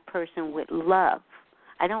upon that person with love.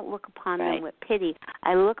 I don't look upon them with pity.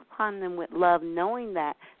 I look upon them with love, knowing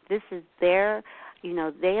that this is their, you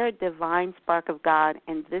know, their divine spark of God,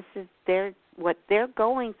 and this is what they're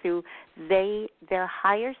going through. Their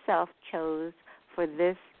higher self chose for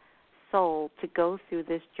this soul to go through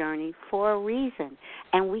this journey for a reason,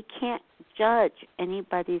 and we can't judge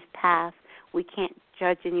anybody's path. We can't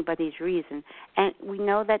judge anybody's reason, and we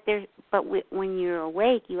know that when you're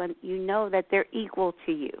awake, you know that they're equal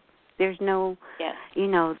to you. There's no, you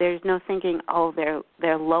know, there's no thinking, oh,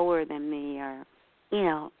 they're lower than me, or, you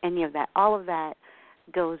know, any of that. All of that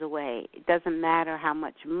goes away. It doesn't matter how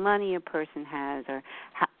much money a person has or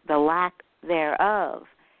the lack thereof.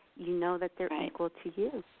 You know that they're equal to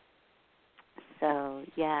you. So,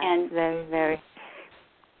 and very, very.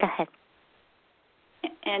 Go ahead.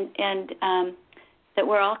 And that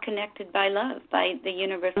we're all connected by love, by the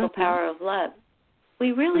universal power of love.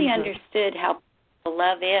 We really understood how powerful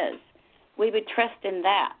love is. We would trust in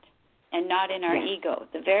that and not in our ego.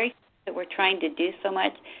 The very that we're trying to do so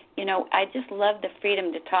much. You know, I just love the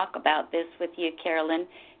freedom to talk about this with you, Carolyn,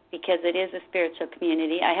 because it is a spiritual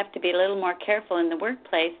community. I have to be a little more careful in the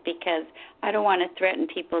workplace because I don't want to threaten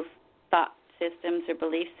people's thought systems or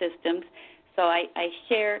belief systems. So I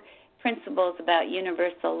share principles about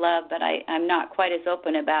universal love, but I'm not quite as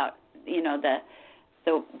open about, you know,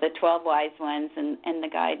 the 12 wise ones and the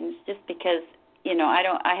guidance, just because, you know,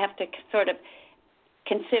 I have to sort of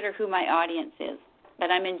consider who my audience is. But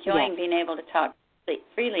I'm enjoying being able to talk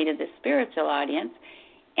freely to the spiritual audience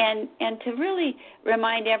and to really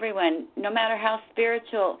remind everyone, no matter how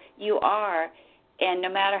spiritual you are and no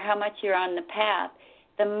matter how much you're on the path,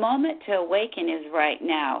 the moment to awaken is right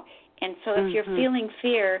now. And so if you're feeling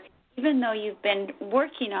fear, even though you've been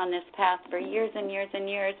working on this path for years and years and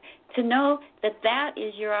years, to know that that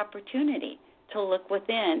is your opportunity to look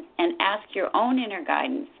within and ask your own inner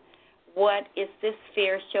guidance. What is this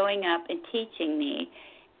fear showing up and teaching me?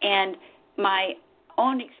 And my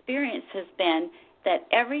own experience has been that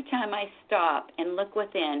every time I stop and look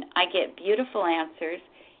within, I get beautiful answers,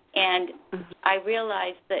 and I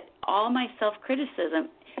realize that all my self-criticism,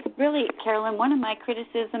 really, Carolyn, one of my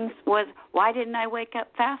criticisms was, why didn't I wake up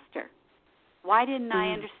faster? Why didn't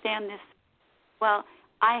I understand this? Well,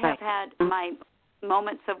 I have had my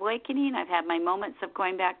moments of awakening. I've had my moments of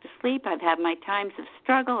going back to sleep. I've had my times of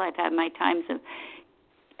struggle. I've had my times of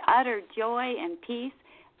utter joy and peace.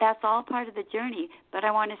 That's all part of the journey. But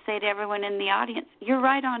I want to say to everyone in the audience, you're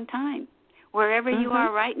right on time. Wherever you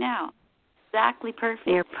are right now, exactly perfect.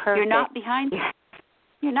 You're perfect. You're not behind. Yes.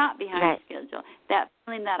 You're not behind Right. schedule. That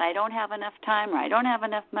feeling that I don't have enough time, or I don't have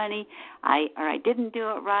enough money, or I didn't do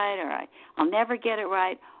it right, or I'll never get it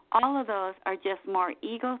right. All of those are just more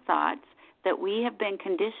ego thoughts that we have been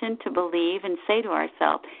conditioned to believe and say to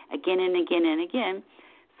ourselves again and again and again.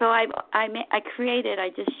 So I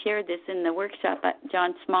just shared this in the workshop that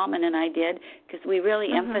John Smallman and I did, because we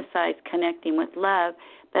really emphasize connecting with love.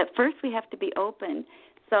 But first we have to be open.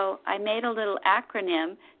 So I made a little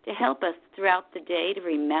acronym to help us throughout the day to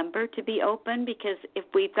remember to be open, because if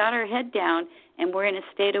we've got our head down and we're in a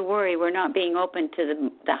state of worry, we're not being open to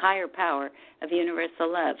the higher power of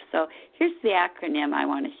universal love. So here's the acronym I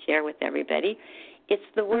want to share with everybody. It's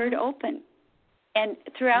the word open. And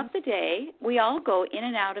throughout the day, we all go in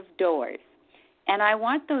and out of doors. And I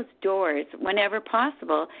want those doors, whenever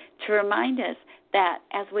possible, to remind us that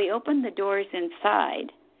as we open the doors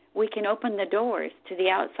inside, we can open the doors to the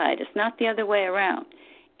outside. It's not the other way around.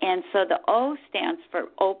 And so the O stands for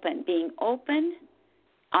open, being open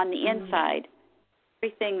on the inside,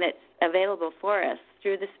 everything that's available for us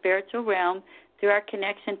through the spiritual realm, through our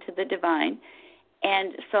connection to the divine.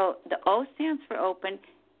 And so the O stands for open.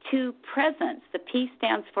 To presence, the P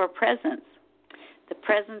stands for presence, the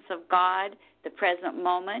presence of God, the present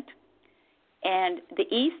moment. And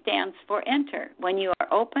the E stands for enter. When you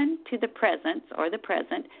are open to the presence or the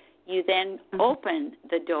present, you then open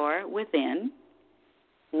the door within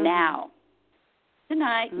now.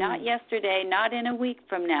 Tonight, not yesterday, not in a week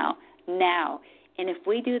from now, now. And if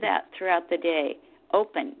we do that throughout the day,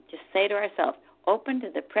 open, just say to ourselves, open to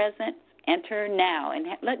the present, enter now, and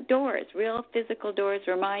let doors, real physical doors,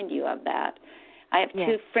 remind you of that. I have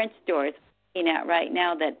two French doors I'm looking at right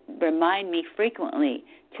now that remind me frequently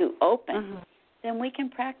to open. Then we can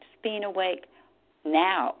practice being awake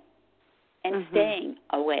now and staying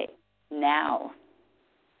awake now.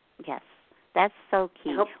 Yes, that's so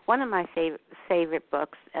key. One of my favorite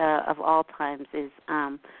books of all times is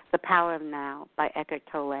The Power of Now by Eckhart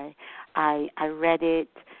Tolle. I read it.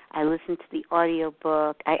 I listened to the audio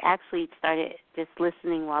book. I actually started just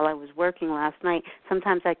listening while I was working last night.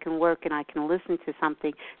 Sometimes I can work and I can listen to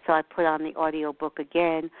something, so I put on the audio book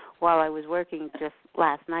again while I was working. Just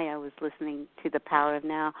last night I was listening to The Power of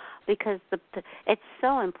Now, because it's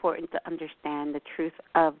so important to understand the truth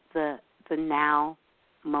of the now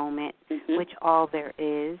moment, which all there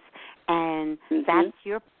is, and that's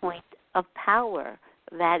your point of power.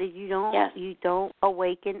 That is, you don't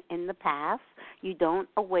awaken in the past, you don't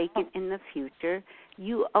awaken in the future,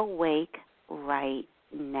 you awake right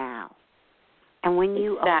now. And when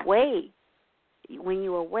you awake,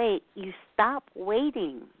 you stop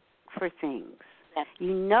waiting for things.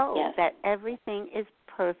 You know that everything is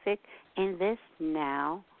perfect in this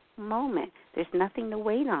now moment. There's nothing to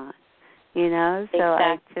wait on, you know. So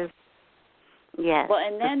I just, well,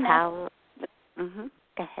 and then the power.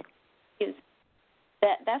 Go ahead.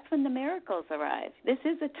 That's when the miracles arrive. This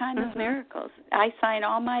is a time of miracles. I sign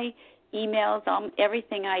all my emails,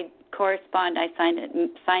 everything I correspond, I sign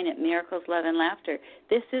it Miracles, Love, and Laughter.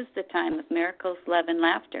 This is the time of miracles, love, and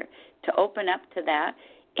laughter, to open up to that,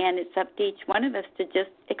 and it's up to each one of us to just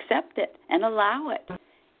accept it and allow it.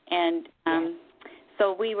 And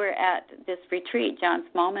so we were at this retreat, John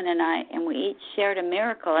Smallman and I, and we each shared a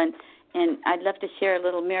miracle, and I'd love to share a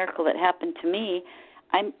little miracle that happened to me.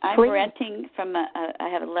 I'm renting from I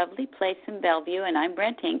have a lovely place in Bellevue, and I'm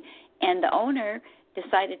renting, and the owner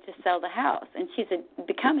decided to sell the house, and she's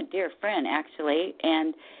become a dear friend, actually,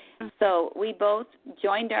 and so we both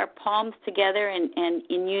joined our palms together and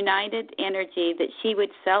in united energy that she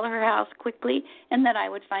would sell her house quickly and that I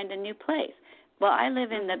would find a new place. Well, I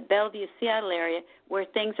live in the Bellevue, Seattle area where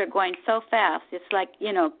things are going so fast. It's like,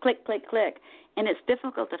 click, click, click, and it's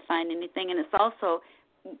difficult to find anything, and it's also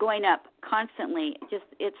going up constantly.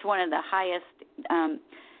 It's one of the highest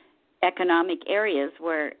economic areas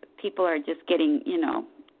where people are just getting,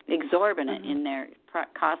 exorbitant in their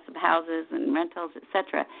costs of houses and rentals,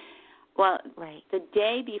 etc. Well, the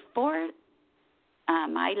day before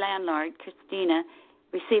my landlord, Christina,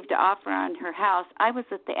 received an offer on her house, I was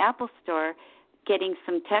at the Apple store getting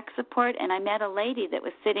some tech support, and I met a lady that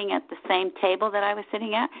was sitting at the same table that I was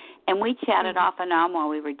sitting at, and we chatted off and on while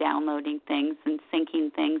we were downloading things and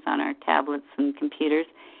syncing things on our tablets and computers.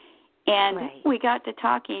 And we got to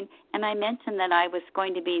talking, and I mentioned that I was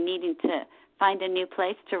going to be needing to find a new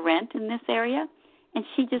place to rent in this area, and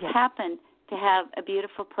she just happened to have a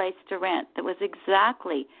beautiful place to rent that was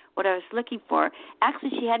exactly what I was looking for. Actually,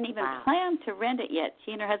 she hadn't even planned to rent it yet.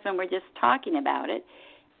 She and her husband were just talking about it,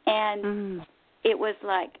 and it was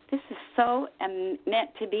like, this is so meant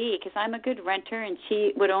to be, because I'm a good renter, and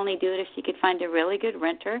she would only do it if she could find a really good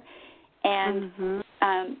renter. And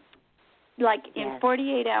like in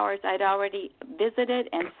 48 hours, I'd already visited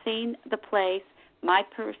and seen the place. My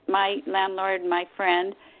landlord, my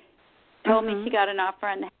friend, told me she got an offer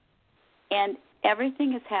on the house, and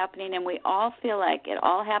everything is happening, and we all feel like it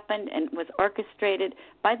all happened and was orchestrated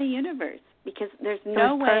by the universe, because there's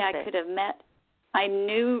no way I could have met my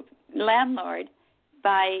new landlord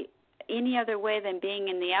by any other way than being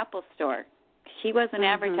in the Apple store. She wasn't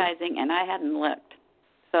advertising, and I hadn't looked.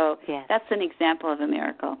 So that's an example of a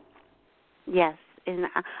miracle. Yes, and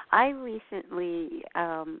I recently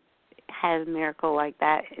had a miracle like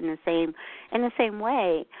that in the same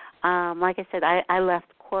way. Like I said, I left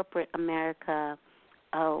corporate America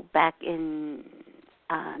back in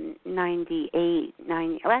 98,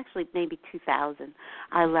 actually maybe 2000.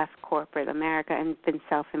 I left corporate America and been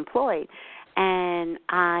self-employed, and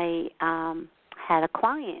I had a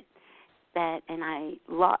client and I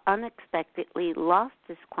unexpectedly lost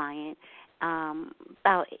this client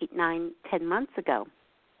about 8, 9, 10 months ago.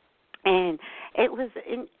 And it was,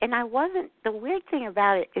 and I wasn't, the weird thing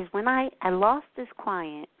about it is when I lost this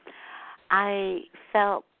client, I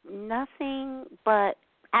felt nothing but,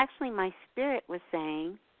 actually my spirit was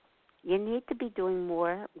saying, you need to be doing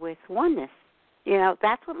more with oneness. You know,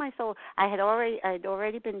 that's what my soul, I'd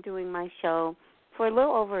already been doing my show for a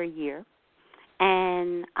little over a year.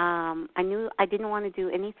 And I knew I didn't want to do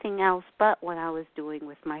anything else but what I was doing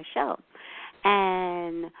with my show.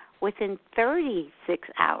 And within 36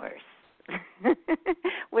 hours,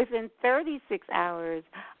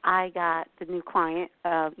 I got the new client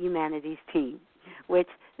of Humanity's Team, which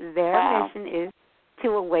their mission is to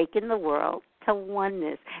awaken the world to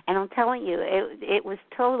oneness. And I'm telling you, it was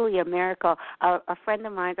totally a miracle. A friend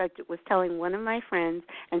of mine was telling one of my friends,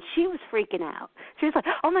 and she was freaking out. She was like,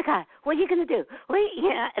 "Oh my God, what are you gonna do?"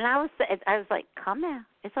 And I was like, "Calm down,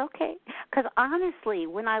 it's okay." Because honestly,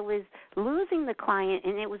 when I was losing the client,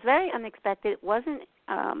 and it was very unexpected, it wasn't,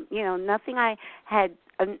 nothing I had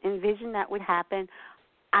envisioned that would happen.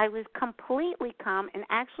 I was completely calm, and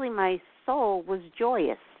actually, my soul was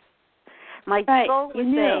joyous. My soul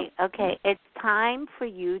would say, okay, it's time for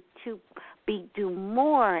you to do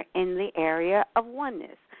more in the area of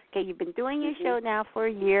oneness. Okay, you've been doing your show now for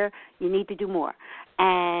a year. You need to do more.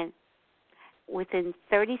 And within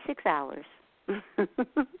 36 hours,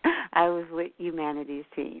 I was with Humanity's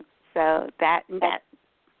Team. So that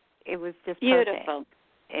it was just beautiful. Perfect.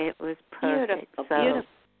 It was perfect. Beautiful.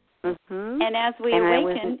 And as we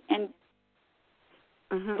awaken and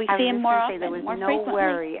we see him more often, there was more no frequently.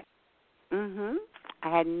 worry. I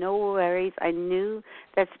had no worries. I knew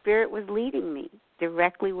that Spirit was leading me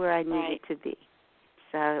directly where I needed to be.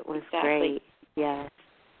 So it was great. Yes.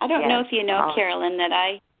 I don't know if you know, Carolyn, that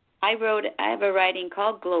I have a writing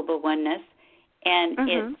called Global Oneness, and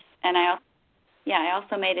I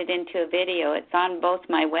also made it into a video. It's on both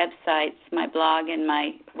my websites, my blog and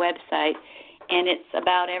my website, and it's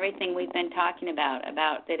about everything we've been talking about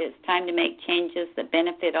that it's time to make changes that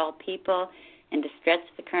benefit all people, and to stretch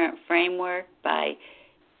the current framework by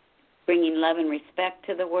bringing love and respect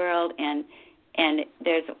to the world. And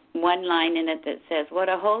there's one line in it that says, "What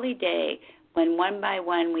a holy day when one by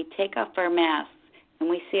one we take off our masks and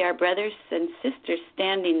we see our brothers and sisters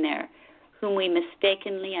standing there whom we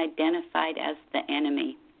mistakenly identified as the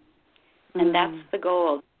enemy." And that's the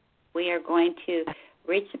goal. We are going to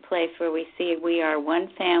reach a place where we see we are one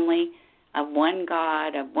family of one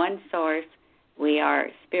God, of one source. We are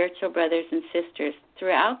spiritual brothers and sisters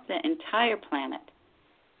throughout the entire planet.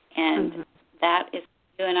 And that is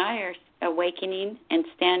what you and I are awakening and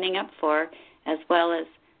standing up for, as well as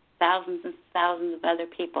thousands and thousands of other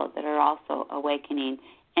people that are also awakening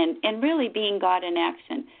and really being God in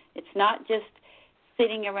action. It's not just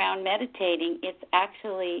sitting around meditating. It's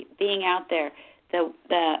actually being out there.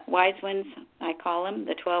 The wise ones, I call them,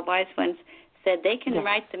 the 12 wise ones, said they can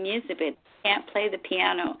write the music, but can't play the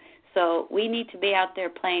piano. So we need to be out there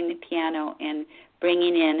playing the piano and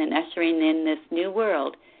bringing in and ushering in this new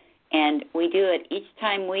world. And we do it each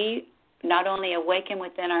time we not only awaken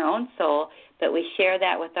within our own soul, but we share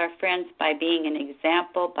that with our friends by being an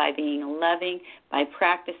example, by being loving, by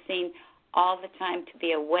practicing all the time to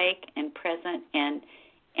be awake and present and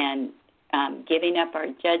giving up our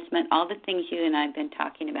judgment. All the things you and I have been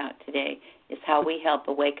talking about today is how we help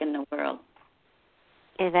awaken the world.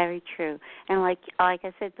 Very true. And like I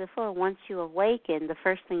said before, once you awaken, the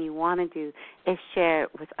first thing you want to do is share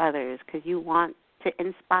it with others because you want to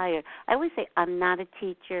inspire. I always say I'm not a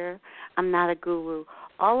teacher. I'm not a guru.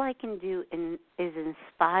 All I can do is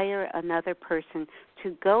inspire another person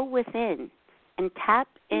to go within and tap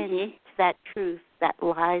into that truth that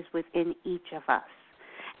lies within each of us.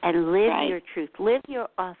 and live Right. your truth. Live your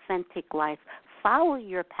authentic life. Follow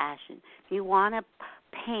your passion. If you want to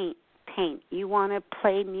paint, paint. You want to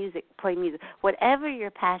play music, play music. Whatever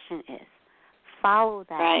your passion is, follow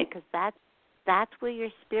that, Right. because that's where your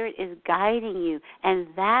spirit is guiding you, and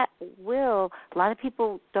that will. A lot of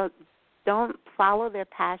people don't follow their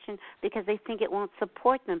passion because they think it won't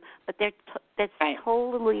support them, but that's Right.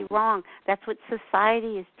 totally wrong. That's what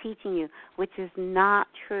society is teaching you, which is not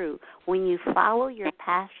true. When you follow your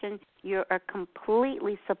passion, you are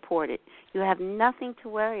completely supported. You have nothing to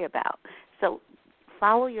worry about. So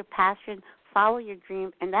follow your passion, follow your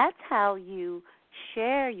dream, and that's how you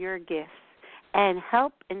share your gifts and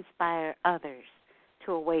help inspire others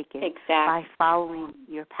to awaken by following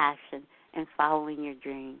your passion and following your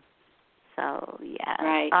dream. So, yeah,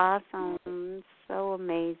 Right. awesome, so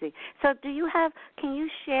amazing. So can you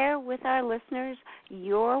share with our listeners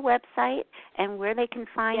your website and where they can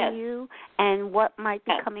find Yes. you and what might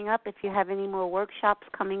be Yes. coming up, if you have any more workshops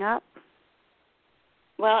coming up?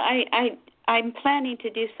 Well, I'm planning to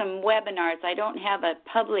do some webinars. I don't have a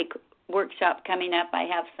public workshop coming up. I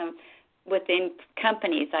have some within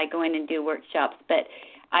companies. I go in and do workshops, but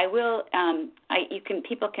I will.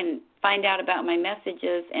 People can find out about my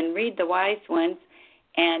messages and read the wise ones,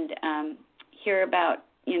 and hear about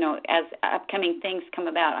as upcoming things come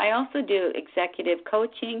about. I also do executive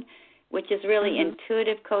coaching, which is really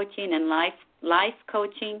intuitive coaching and life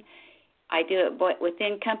coaching. I do it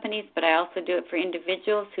within companies, but I also do it for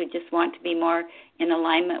individuals who just want to be more in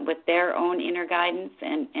alignment with their own inner guidance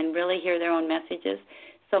and really hear their own messages.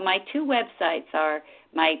 So my two websites are,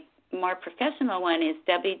 my more professional one is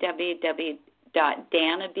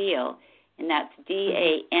www.dannabeal, and that's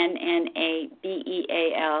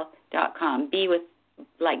DANNABEAL.com. B with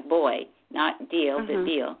like boy, not deal, but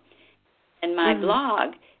deal. And my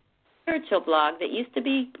blog, spiritual blog that used to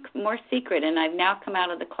be more secret, and I've now come out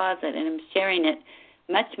of the closet and I'm sharing it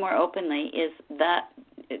much more openly, is the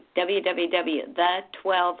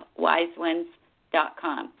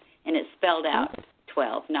www.the12wiseones.com, and it's spelled out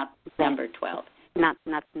 12, not number 12. Not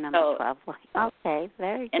the number 12. Okay,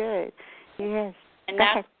 very good. Yes. And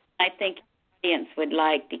that's what I think the audience would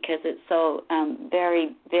like, because it's so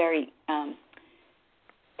very, very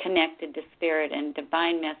connected to spirit and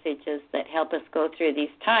divine messages that help us go through these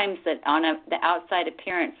times that on the outside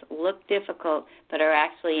appearance look difficult, but are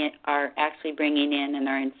actually bringing in and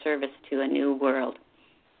are in service to a new world.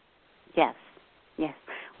 Yes.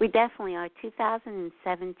 We definitely are.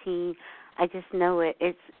 2017, I just know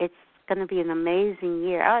it's going to be an amazing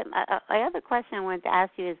year. My other question I wanted to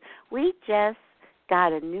ask you is, we just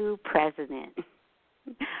got a new president.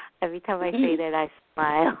 Every time I say that, I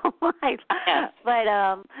smile. Yes. But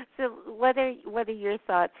so, what are your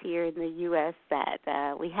thoughts here in the U.S.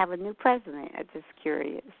 that we have a new president? I'm just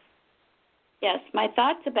curious. Yes, my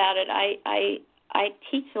thoughts about it. I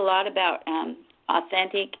teach a lot about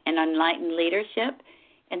authentic and enlightened leadership,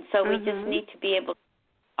 and so we just need to be able.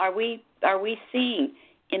 Are we seeing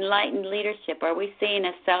enlightened leadership? Are we seeing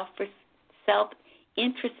a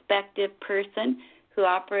self-introspective person who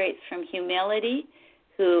operates from humility,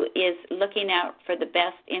 who is looking out for the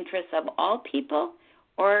best interests of all people,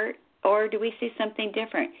 or do we see something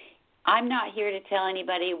different? I'm not here to tell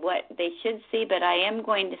anybody what they should see, but I am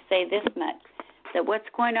going to say this much, that what's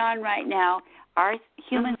going on right now, our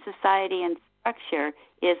human society and structure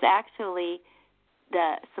is actually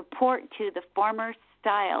the support to the former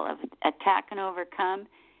style of attack and overcome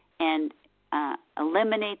and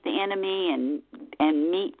eliminate the enemy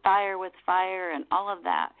and meet fire with fire and all of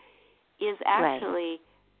that is actually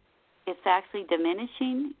it's actually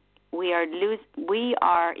diminishing. We are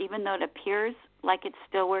even though it appears like it's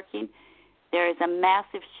still working, there is a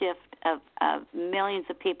massive shift of millions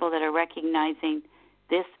of people that are recognizing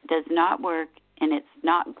this does not work and it's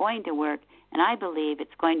not going to work, and I believe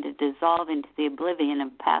it's going to dissolve into the oblivion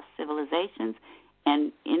of past civilizations,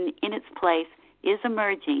 and in its place is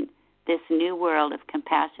emerging this new world of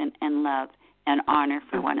compassion and love and honor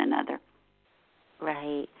for one another.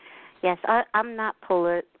 Right. Yes, I'm not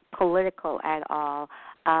political at all.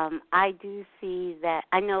 I do see that.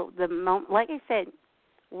 I know like I said,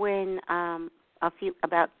 when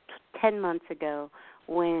about 10 months ago,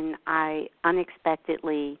 when I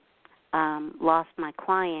unexpectedly lost my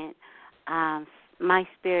client, my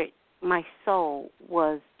spirit, my soul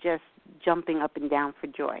was just jumping up and down for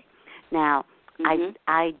joy. Now,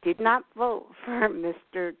 I did not vote for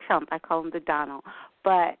Mr. Trump. I call him the Donald.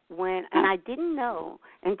 But and I didn't know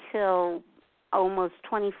until almost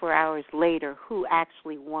 24 hours later who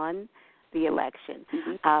actually won the election.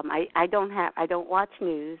 I don't watch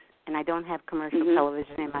news, and I don't have commercial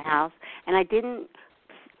television in my house, and I didn't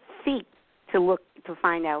seek to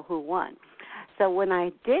find out who won. So when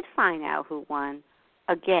I did find out who won,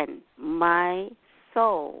 again, my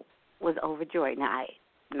soul was overjoyed. Now,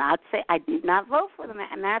 I did not vote for them. As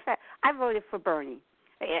a matter of fact, I voted for Bernie.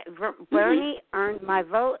 Bernie earned my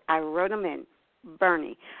vote. I wrote him in,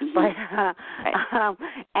 Bernie. But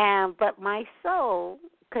but my soul,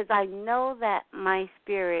 because I know that my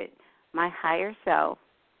spirit, my higher self,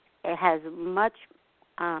 it has a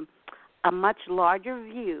much larger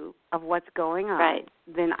view of what's going on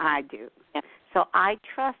than I do. Yep. So I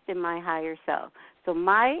trust in my higher self. So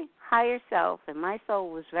my higher self and my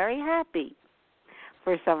soul was very happy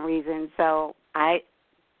for some reason. So I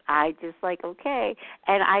just like, okay.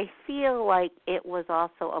 And I feel like it was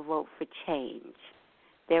also a vote for change.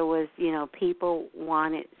 There was, people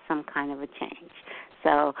wanted some kind of a change.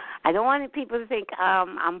 So I don't want people to think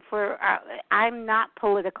I'm not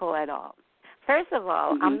political at all. First of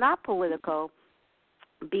all, I'm not political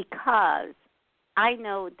because I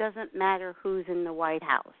know it doesn't matter who's in the White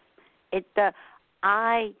House.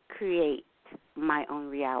 I create my own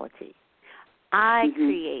reality. I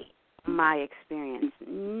create my experience.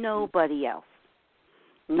 Nobody else.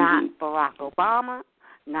 Not Barack Obama,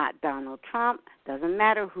 not Donald Trump. Doesn't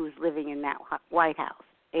matter who's living in that White House.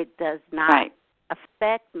 It does not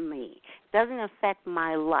affect me. It doesn't affect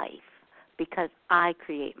my life because I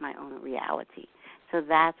create my own reality. So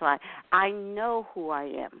that's why I know who I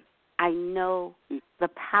am. I know the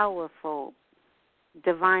powerful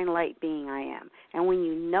divine light being I am. And when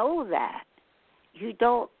you know that, you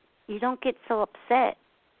don't get so upset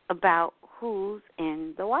about who's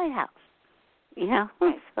in the White House. So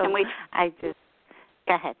I just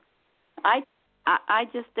go ahead. I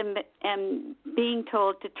just am being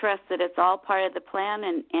told to trust that it's all part of the plan,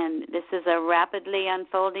 and this is a rapidly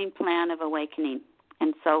unfolding plan of awakening.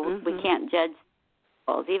 And so we can't judge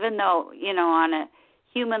people. Even though, on a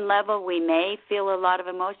human level we may feel a lot of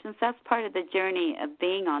emotions, that's part of the journey of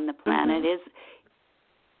being on the planet. Is,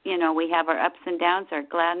 we have our ups and downs, our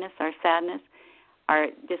gladness, our sadness, our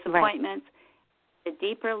disappointments. At a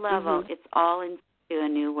deeper level, it's all into a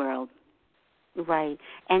new world. Right.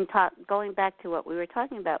 And going back to what we were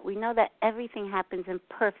talking about, we know that everything happens in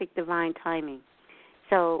perfect divine timing.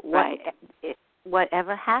 So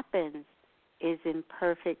whatever happens is in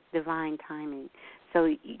perfect divine timing.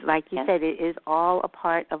 So like you said, it is all a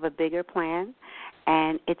part of a bigger plan,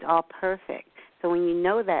 and it's all perfect. So when you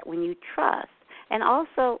know that, when you trust, and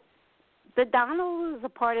also the Donald is a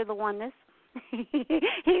part of the oneness.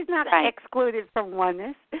 He's not excluded from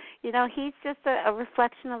oneness. He's just a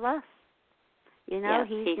reflection of us. He's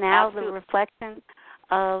now the reflection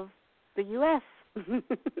of the U.S.,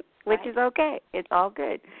 which is okay. It's all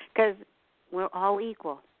good because we're all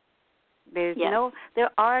equal. There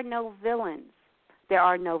are no villains. There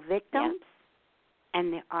are no victims,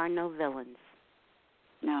 and there are no villains.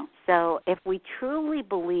 No. So if we truly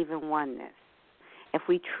believe in oneness, if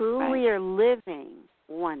we truly are living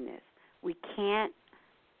oneness, we can't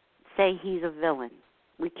say he's a villain.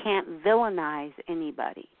 We can't villainize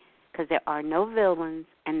anybody because there are no villains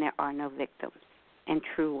and there are no victims in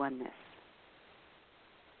true oneness.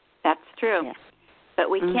 That's true. Yes. But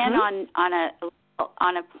we can on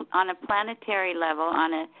a planetary level,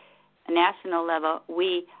 on a national level,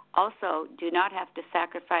 we also do not have to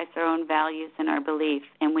sacrifice our own values and our beliefs,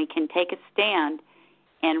 and we can take a stand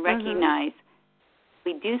and recognize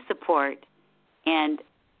we do support and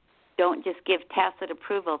don't just give tacit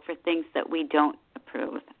approval for things that we don't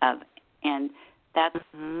approve of. And that's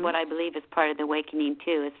what I believe is part of the awakening,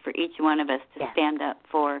 too, is for each one of us to stand up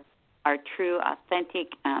for our true,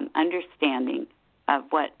 authentic understanding of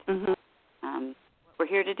what we're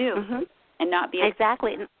here to do and not be...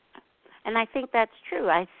 Exactly. And I think that's true.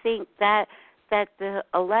 I think that the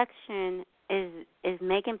election is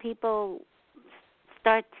making people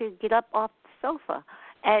start to get up off the sofa.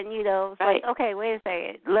 And, it's like, okay, wait a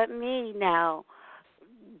second. Let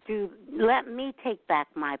me take back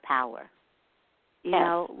my power.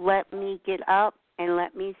 Let me get up and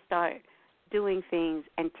let me start doing things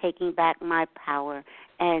and taking back my power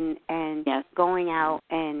and going out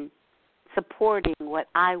and supporting what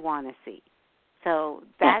I want to see. So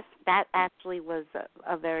that actually was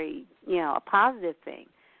a very, a positive thing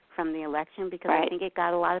from the election because I think it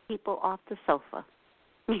got a lot of people off the sofa.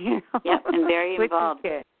 Yep, and very involved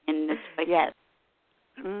in this place. Yes.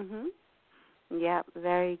 Yep,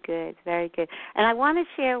 very good, very good. And I want to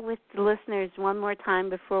share with the listeners one more time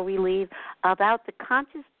before we leave about the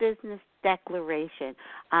Conscious Business Declaration.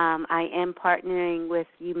 I am partnering with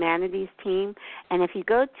Humanities Team, and if you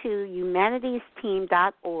go to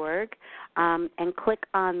humanitiesteam.org and click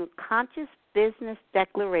on Conscious Business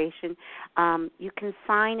Declaration. You can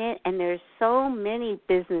sign it, and there's so many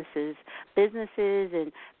businesses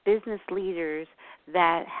and business leaders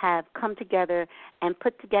that have come together and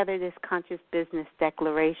put together this Conscious Business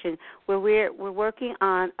Declaration, where we're working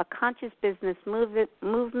on a conscious business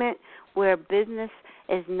movement where business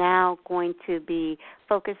is now going to be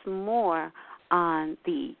focused more on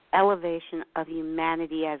the elevation of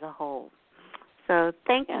humanity as a whole. So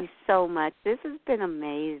thank you so much. This has been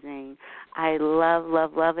amazing. I love,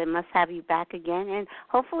 love, love it. Must have you back again. And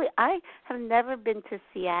hopefully, I have never been to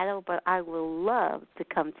Seattle, but I will love to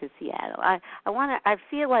come to Seattle. I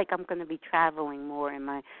feel like I'm going to be traveling more in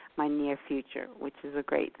my near future, which is a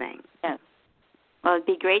great thing. Yes. Well, it'd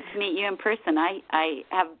be great to meet you in person. I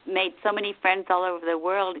have made so many friends all over the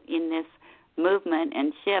world in this movement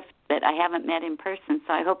and shift that I haven't met in person.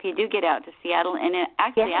 So I hope you do get out to Seattle. And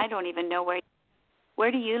actually, I don't even know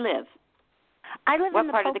where do you live? I live what in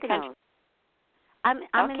the part Poconos. Of the country? I'm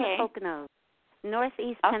in the Poconos,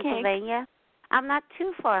 northeast Pennsylvania. I'm not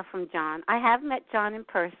too far from John. I have met John in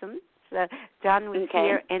person. So John was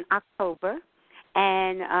here in October,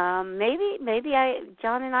 and maybe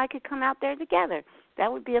John and I could come out there together.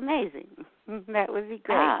 That would be amazing. That would be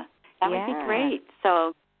great. That would be great.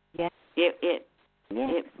 So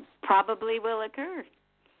it probably will occur.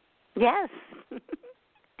 Yes.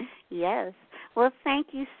 Yes. Well, thank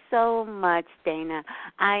you so much, Dana.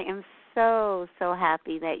 I am so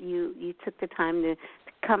happy that you took the time to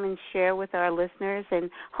come and share with our listeners. And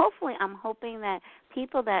hopefully, I'm hoping that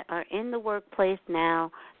people that are in the workplace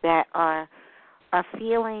now that are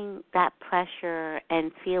feeling that pressure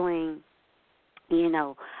and feeling,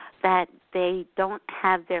 that they don't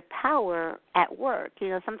have their power at work.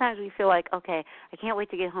 Sometimes we feel like, okay, I can't wait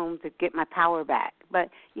to get home to get my power back. But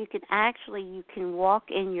you can walk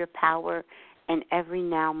in your power in every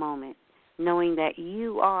now moment, knowing that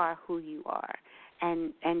you are who you are.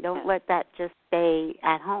 And don't let that just stay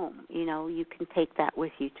at home. You can take that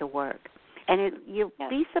with you to work. And you'll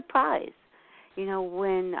be surprised,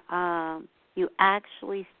 when you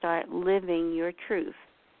actually start living your truth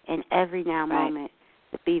in every now moment.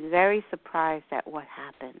 Be very surprised at what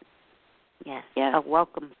happens. Yes. A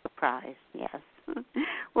welcome surprise. Yes.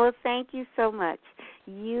 Well, thank you so much.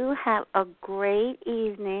 You have a great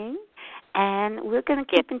evening, and we're going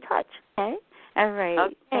to keep in touch, okay? All right.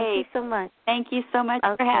 Okay. Thank you so much. Thank you so much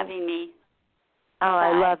for having me. Oh,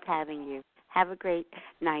 I loved having you. Have a great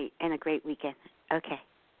night and a great weekend. Okay.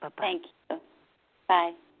 Bye-bye. Thank you.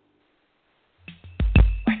 Bye.